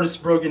the car is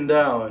broken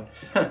down.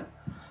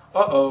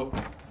 Uh-oh.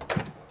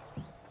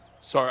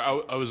 Sorry,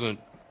 I wasn't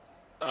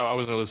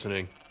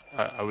listening.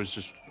 I was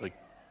just, like,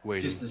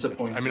 waiting. He's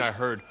disappointed. I mean, I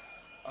heard...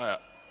 I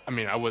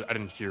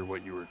didn't hear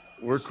what you were...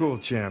 We're cool,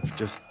 champ.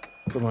 Just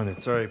come on in.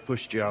 Sorry I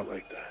pushed you out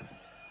like that.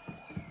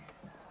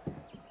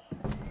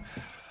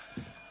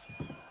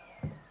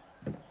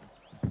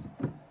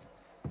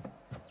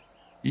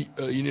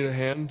 You need a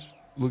hand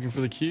looking for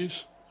the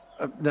keys?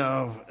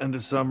 No, end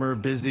of summer,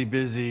 busy,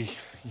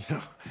 you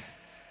know.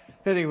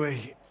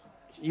 Anyway,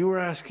 you were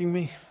asking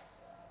me?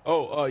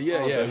 Oh,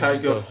 yeah. The It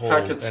was just the whole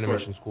Hackett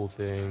animation school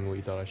thing, what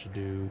you thought I should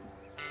do.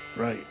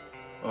 Right.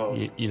 Oh.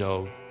 You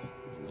know,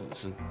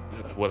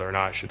 whether or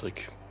not I should,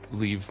 like,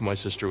 leave my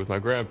sister with my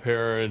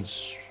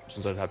grandparents,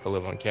 since I'd have to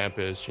live on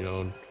campus, you know.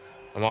 And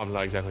my mom's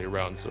not exactly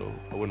around, so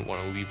I wouldn't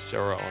want to leave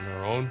Sarah on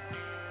her own.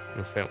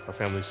 You know, our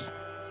family's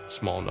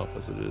small enough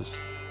as it is.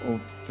 Well,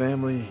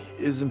 family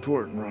is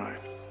important, Ryan.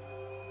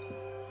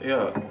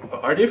 Yeah.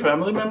 Are they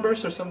family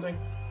members or something?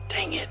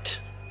 Dang it.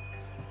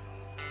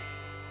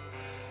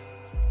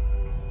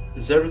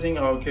 Is everything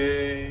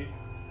okay?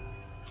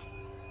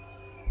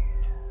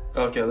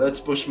 Okay, let's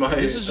push my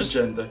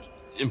agenda.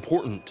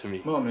 Important to me.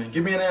 Come on, man.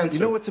 Give me an answer.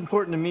 You know what's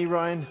important to me,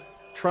 Ryan?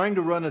 Trying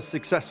to run a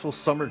successful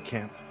summer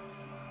camp.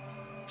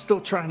 I'm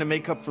still trying to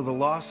make up for the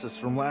losses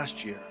from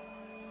last year.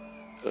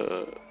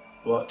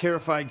 What?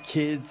 Terrified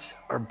kids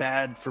are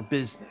bad for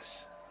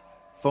business.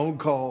 Phone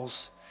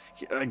calls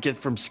I get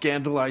from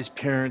scandalized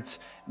parents,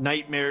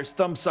 nightmares,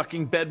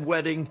 thumb-sucking,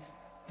 bedwetting.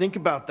 Think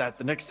about that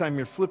the next time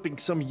you're flipping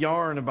some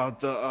yarn about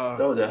the,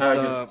 Oh, the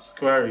Hackett's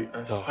Quarry.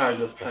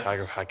 Hag of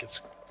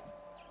Hackett's.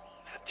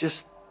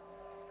 Just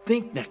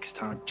think next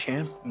time,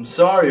 champ. I'm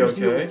sorry, Use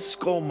the okay? old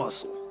skull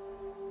muscle.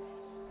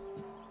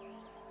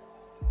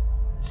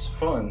 It's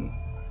fun.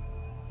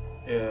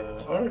 Yeah,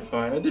 alright,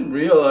 fine. I didn't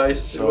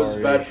realize it was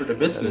bad for the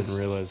business. I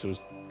didn't realize it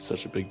was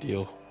such a big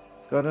deal.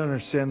 Gotta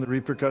understand the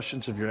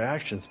repercussions of your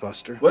actions,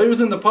 Buster. Well, it was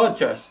in the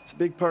podcast. It's a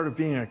big part of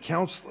being a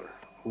counselor,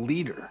 a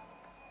leader.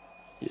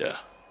 Yeah.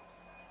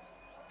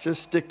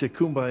 Just stick to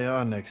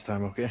kumbaya next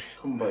time, okay?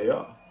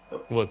 Kumbaya.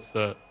 What's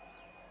that?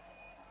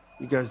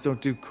 You guys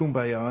don't do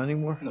kumbaya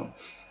anymore? No.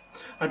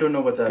 I don't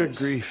know what that is.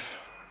 Good grief.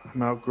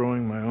 I'm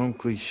outgrowing my own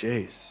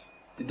cliches.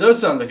 It does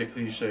sound like a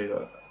cliche,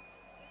 though.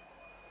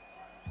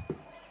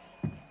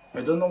 I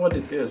don't know what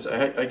it is.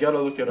 I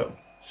gotta look it up.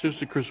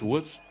 Seriously, Chris,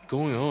 what's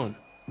going on?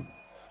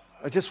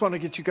 I just want to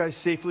get you guys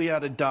safely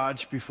out of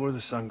Dodge before the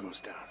sun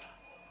goes down.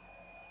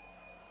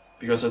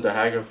 Because of the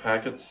Hag of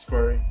Hackett's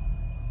Quarry?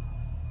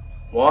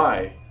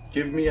 Why?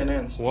 Give me an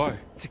answer. Why?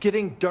 It's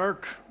getting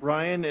dark,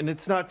 Ryan, and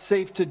it's not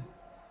safe to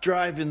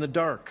drive in the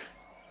dark.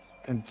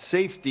 And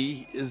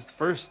safety is the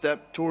first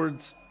step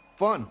towards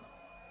fun.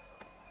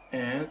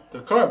 And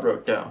the car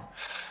broke down.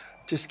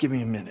 Just give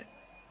me a minute.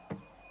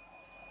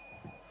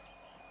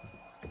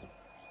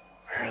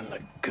 Where in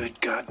the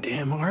good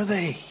goddamn are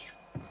they?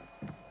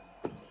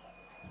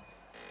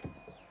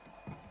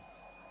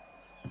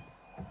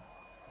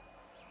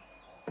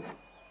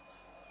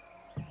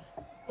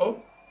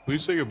 Oh. Will you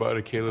say goodbye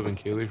to Caleb and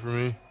Kaylee for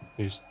me?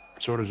 They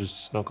sort of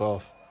just snuck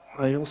off.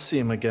 Well, you'll see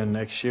him again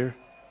next year.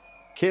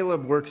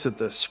 Caleb works at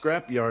the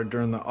scrapyard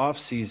during the off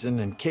season,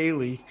 and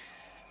Kaylee,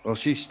 well,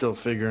 she's still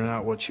figuring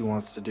out what she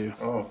wants to do.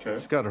 Oh, okay.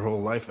 She's got her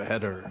whole life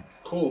ahead of her.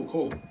 Cool,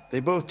 cool. They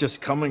both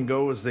just come and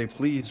go as they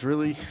please,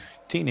 really.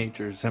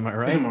 Teenagers, am I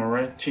right? Am I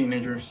right?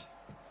 Teenagers.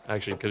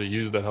 Actually, could have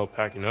used the help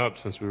packing up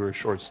since we were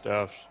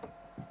short-staffed.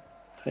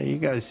 Hey, you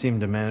guys seem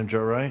to manage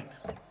all right.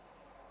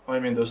 I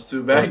mean, those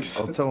 2 bags.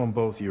 I'll tell them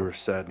both you were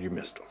sad you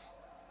missed them.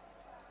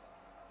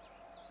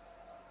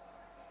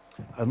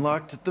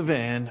 Unlocked the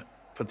van,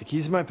 put the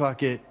keys in my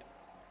pocket,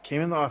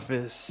 came in the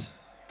office.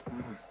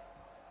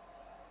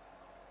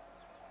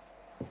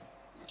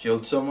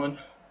 Killed someone.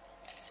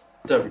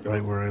 There we go.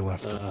 Right where I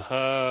left him.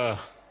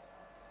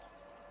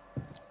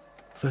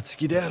 Let's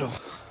skedaddle.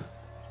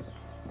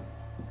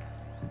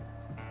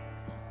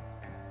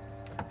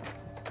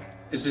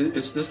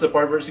 Is this the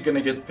part where he's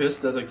gonna get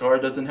pissed that the car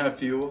doesn't have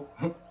fuel?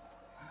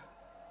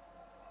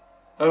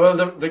 Oh, well,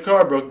 the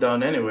car broke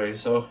down anyway,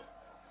 so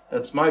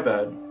that's my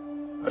bad.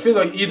 I feel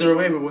like either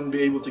way we wouldn't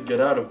be able to get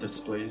out of this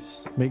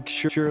place. Make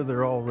sure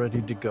they're all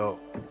ready to go.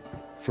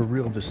 For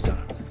real this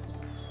time.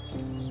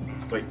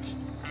 Wait.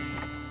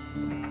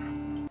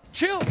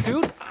 Chill,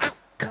 dude.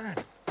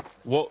 God.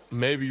 Well,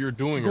 maybe you're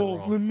doing it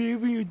wrong.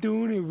 Maybe you're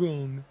doing it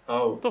wrong.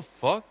 Oh. What the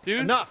fuck, dude?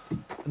 Enough!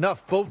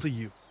 Enough, both of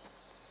you.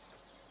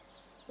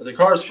 The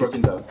car's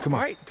broken down. Come on,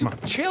 All right, come on.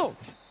 Chill,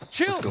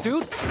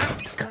 dude.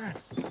 God.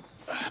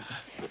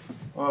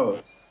 Oh.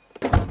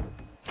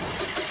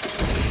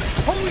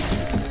 Holy...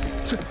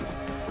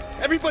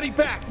 Everybody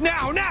back!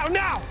 Now!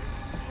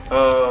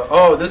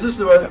 Oh, this is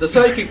the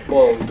psychic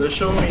ball. They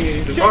show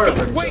me the car.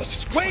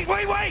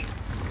 Wait!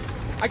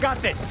 I got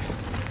this.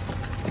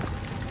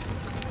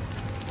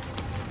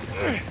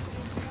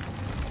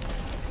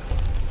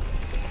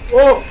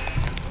 Whoa!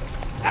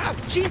 Ah,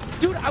 jeez,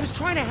 dude, I was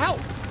trying to help.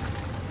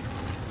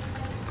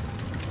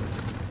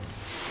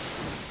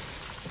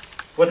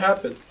 What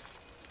happened?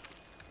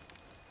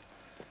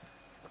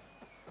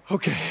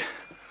 Okay.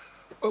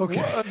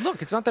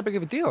 Look, it's not that big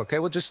of a deal, okay?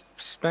 We'll just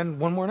spend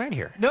one more night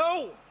here.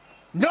 No!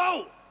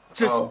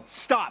 Just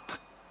stop.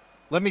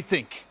 Let me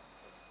think.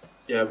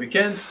 Yeah, we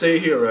can't stay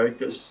here, right?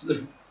 Because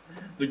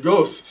the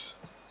ghosts.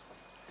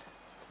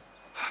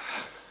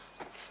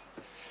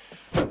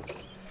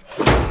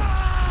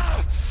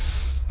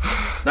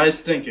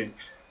 Nice thinking.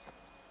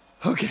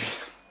 Okay.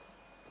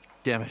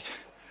 Damn it.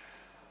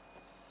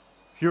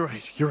 You're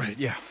right,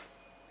 yeah.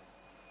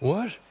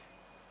 What?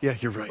 Yeah,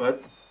 you're right.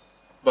 What?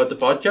 But the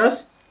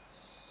podcast?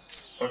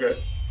 Okay.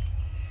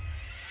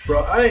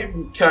 Bro,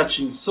 I'm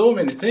catching so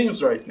many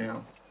things right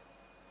now.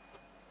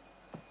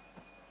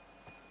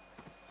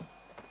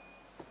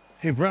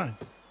 Hey, Brian.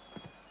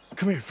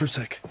 Come here for a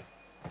sec.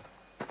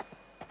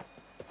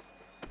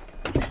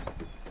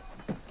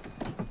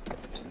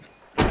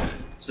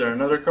 Is there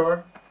another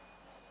car?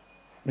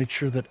 Make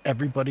sure that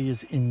everybody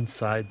is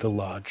inside the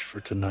lodge for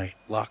tonight.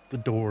 Lock the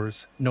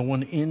doors. No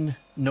one in,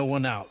 no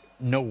one out.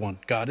 No one.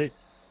 Got it?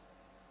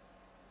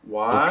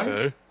 Why?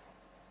 Okay.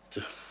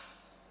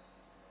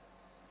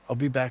 I'll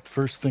be back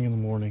first thing in the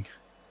morning.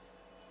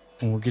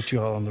 And we'll get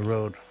you all on the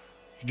road.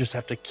 You just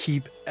have to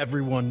keep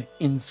everyone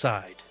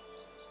inside.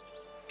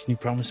 Can you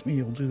promise me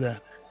you'll do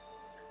that?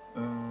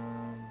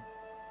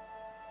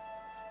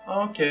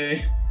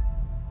 Okay.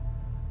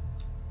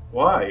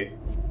 Why?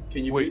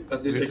 Can you Wait,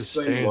 at least we have to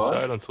explain stay why?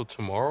 inside until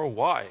tomorrow?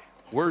 Why?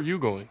 Where are you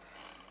going?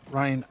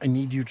 Ryan, I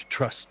need you to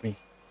trust me.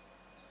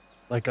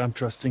 Like I'm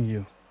trusting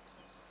you.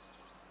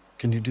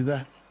 Can you do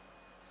that?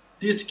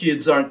 These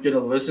kids aren't gonna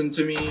listen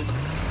to me.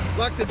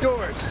 Lock the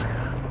doors.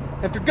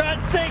 And for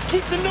God's sake,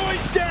 keep the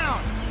noise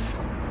down!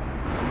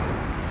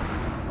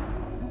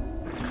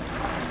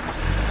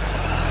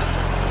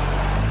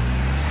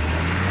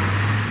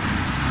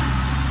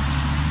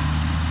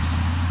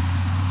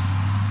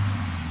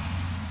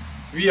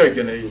 We are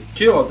gonna get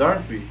killed,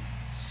 aren't we?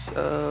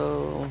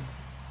 So,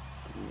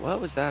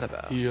 what was that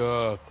about? He,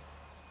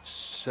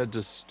 said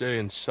to stay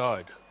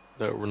inside,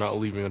 that we're not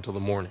leaving until the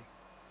morning.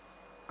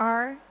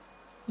 Are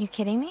you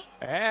kidding me?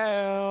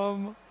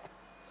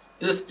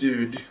 This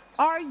dude.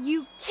 Are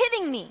you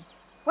kidding me?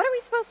 What are we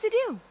supposed to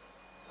do?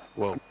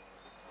 Well,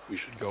 we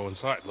should go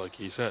inside, like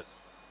he said.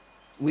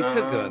 We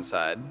could go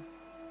inside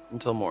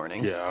until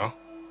morning. Yeah.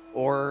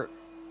 Or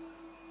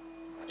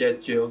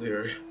Get killed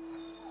here.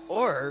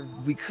 Or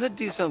we could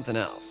do something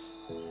else.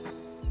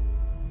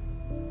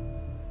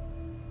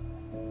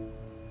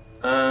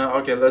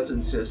 Okay, let's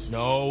insist.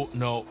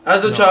 No.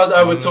 As a child,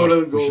 I would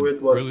totally go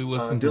with what really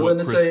listen to Dylan what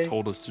is Chris saying.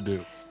 told us to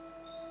do.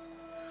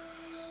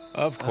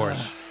 Of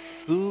course.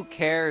 Who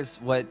cares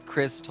what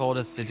Chris told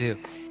us to do?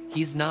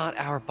 He's not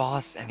our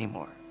boss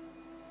anymore.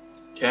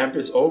 Camp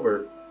is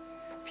over.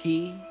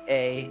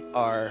 P-A-R-T.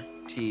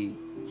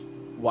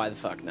 Why the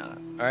fuck not?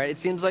 Alright, it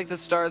seems like the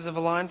stars have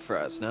aligned for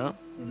us, no?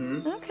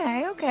 Mm-hmm.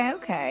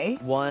 Okay.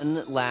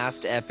 One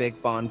last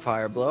epic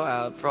bonfire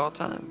blowout for all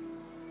time.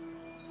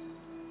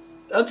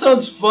 That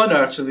sounds fun,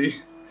 actually.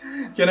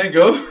 Can I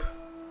go?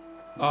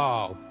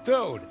 Oh,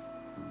 dude.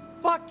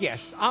 Fuck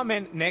yes, I'm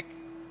in. Nick,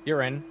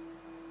 you're in.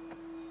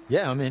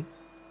 Yeah, I'm in.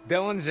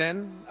 Dylan's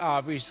in,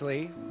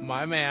 obviously.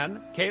 My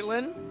man.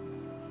 Caitlin?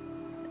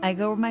 I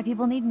go where my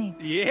people need me.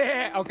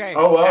 Yeah, okay.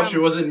 Oh wow, she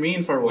wasn't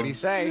mean for once. What do you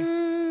say?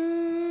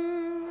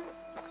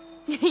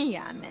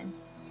 Yeah, I'm in.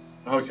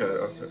 Okay.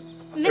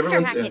 Mr.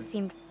 Everyone's Hackett in.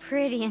 seemed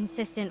pretty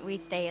insistent we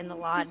stay in the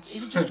lodge. He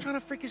was just trying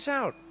to freak us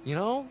out, you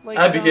know? Like,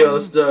 Abigail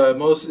is the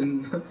most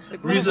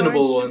like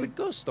reasonable one. one.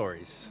 Ghost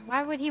stories.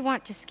 Why would he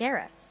want to scare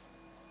us?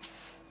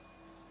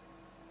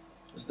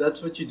 'Cause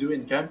that's what you do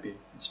in camping.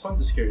 It's fun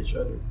to scare each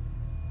other.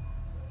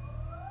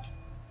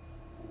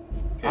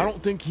 Okay. I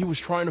don't think he was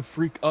trying to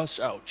freak us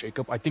out,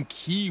 Jacob. I think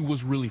he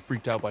was really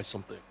freaked out by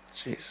something.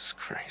 Jesus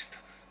Christ.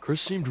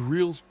 Chris seemed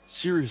real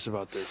serious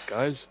about this,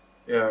 guys.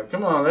 Yeah,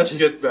 come on, let's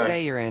Just get back.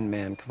 say you're in,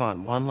 man. Come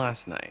on, one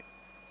last night.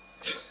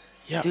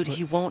 Yeah, Dude, but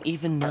he won't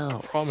even know.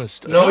 I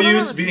promised. No No,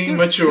 use dude, being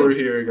mature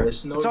here,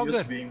 guys. No It's all use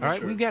good. being All right,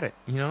 mature. we get it.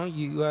 You know,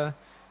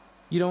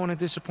 you don't want to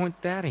disappoint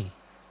Daddy.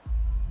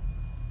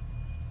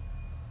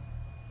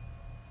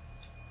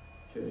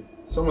 Okay,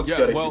 someone's Yeah,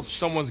 gotta well, give...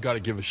 someone's got to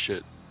give a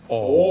shit.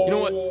 Oh, You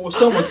know what?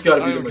 someone's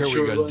gotta I be the don't care what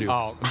mature you guys one. do.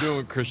 Oh. I'm doing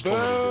what Chris told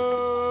me to do.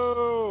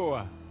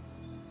 Boo!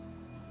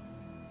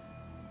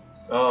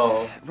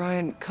 Oh,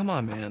 Ryan, come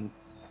on, man.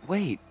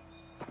 Wait.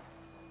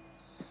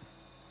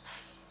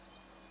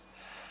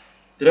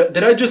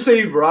 did I just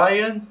say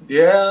Ryan?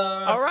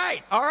 Yeah. All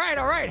right.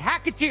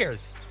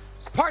 Hacketeers.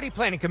 Party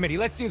planning committee.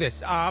 Let's do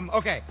this.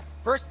 Okay.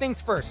 First things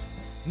first.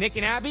 Nick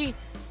and Abby,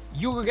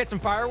 you go get some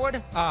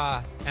firewood.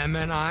 Emma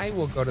and I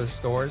will go to the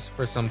stores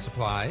for some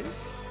supplies.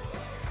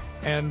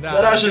 And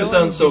That actually Dylan,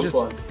 sounds so you just,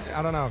 fun.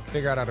 I don't know.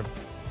 Figure out how to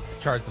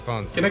charge the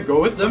phones. Can I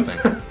go with them?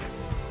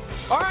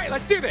 All right.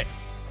 Let's do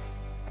this.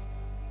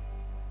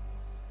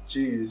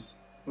 Jeez,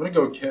 I'm gonna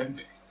go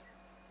camping.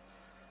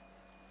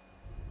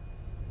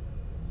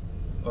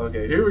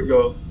 Okay, here we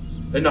go.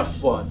 Enough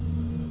fun.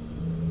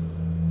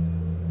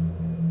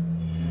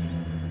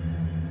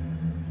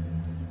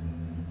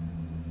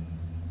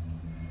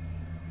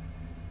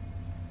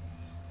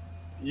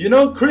 You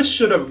know, Chris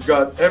should have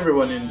got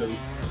everyone in the...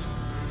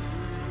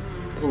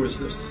 Who is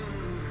this?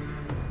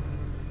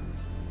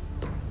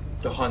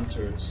 The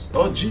hunters.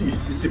 Oh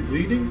jeez, is he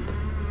bleeding?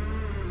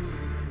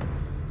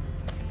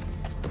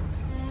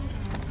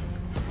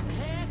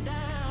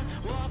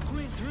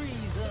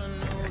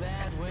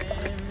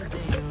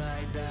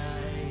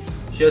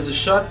 He has a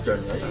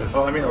shotgun, right?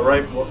 Oh, I mean a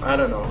rifle. I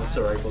don't know. It's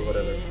a rifle,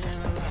 whatever.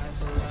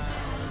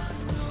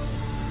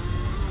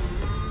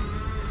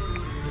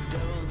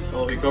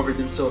 Oh, he covered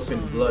himself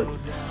in blood.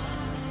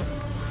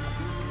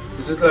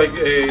 Is it like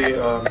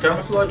a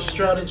camouflage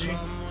strategy?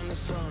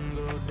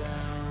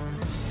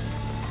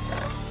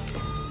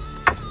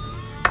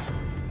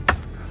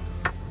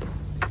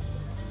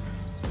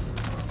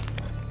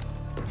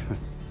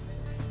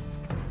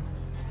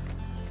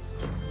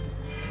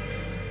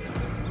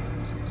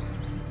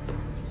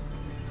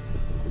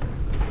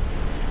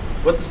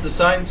 What does the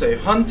sign say?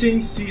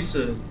 Hunting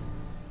season.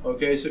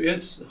 Okay, so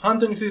it's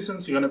hunting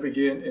season's gonna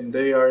begin and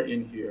they are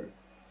in here.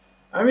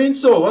 I mean,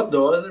 so what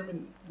though? I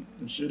mean,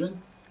 shouldn't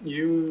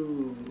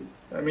you...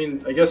 I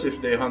mean, I guess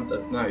if they hunt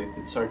at night,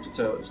 it's hard to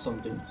tell if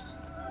something's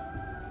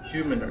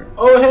human or...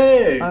 Oh,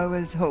 hey! I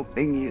was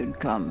hoping you'd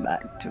come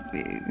back to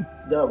me.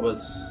 That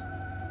was...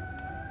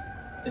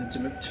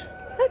 intimate.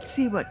 Let's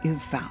see what you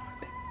found.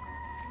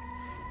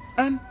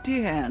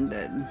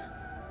 Empty-handed.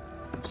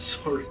 I'm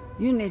sorry.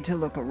 You need to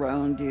look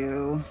around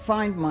you,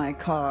 find my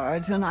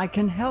cards, and I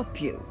can help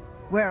you.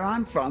 Where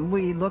I'm from,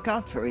 we look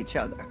out for each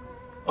other.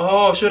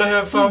 Oh, should I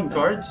have found Find them,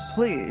 cards?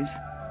 Please.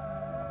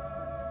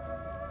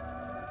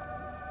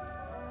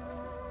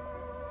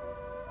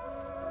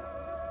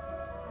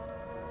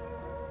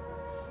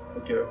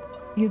 Okay.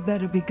 You'd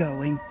better be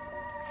going.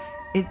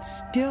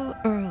 It's still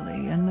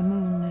early and the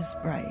moon is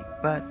bright,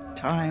 but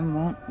time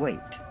won't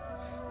wait.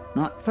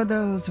 Not for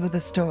those with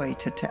a story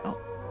to tell.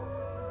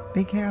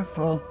 Be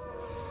careful.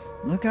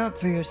 Look out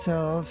for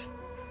yourselves.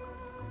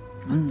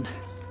 And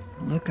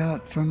look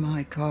out for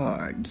my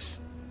cards.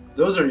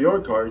 Those are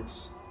your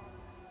cards.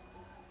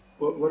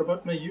 What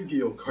about my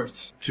Yu-Gi-Oh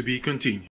cards? To be continued.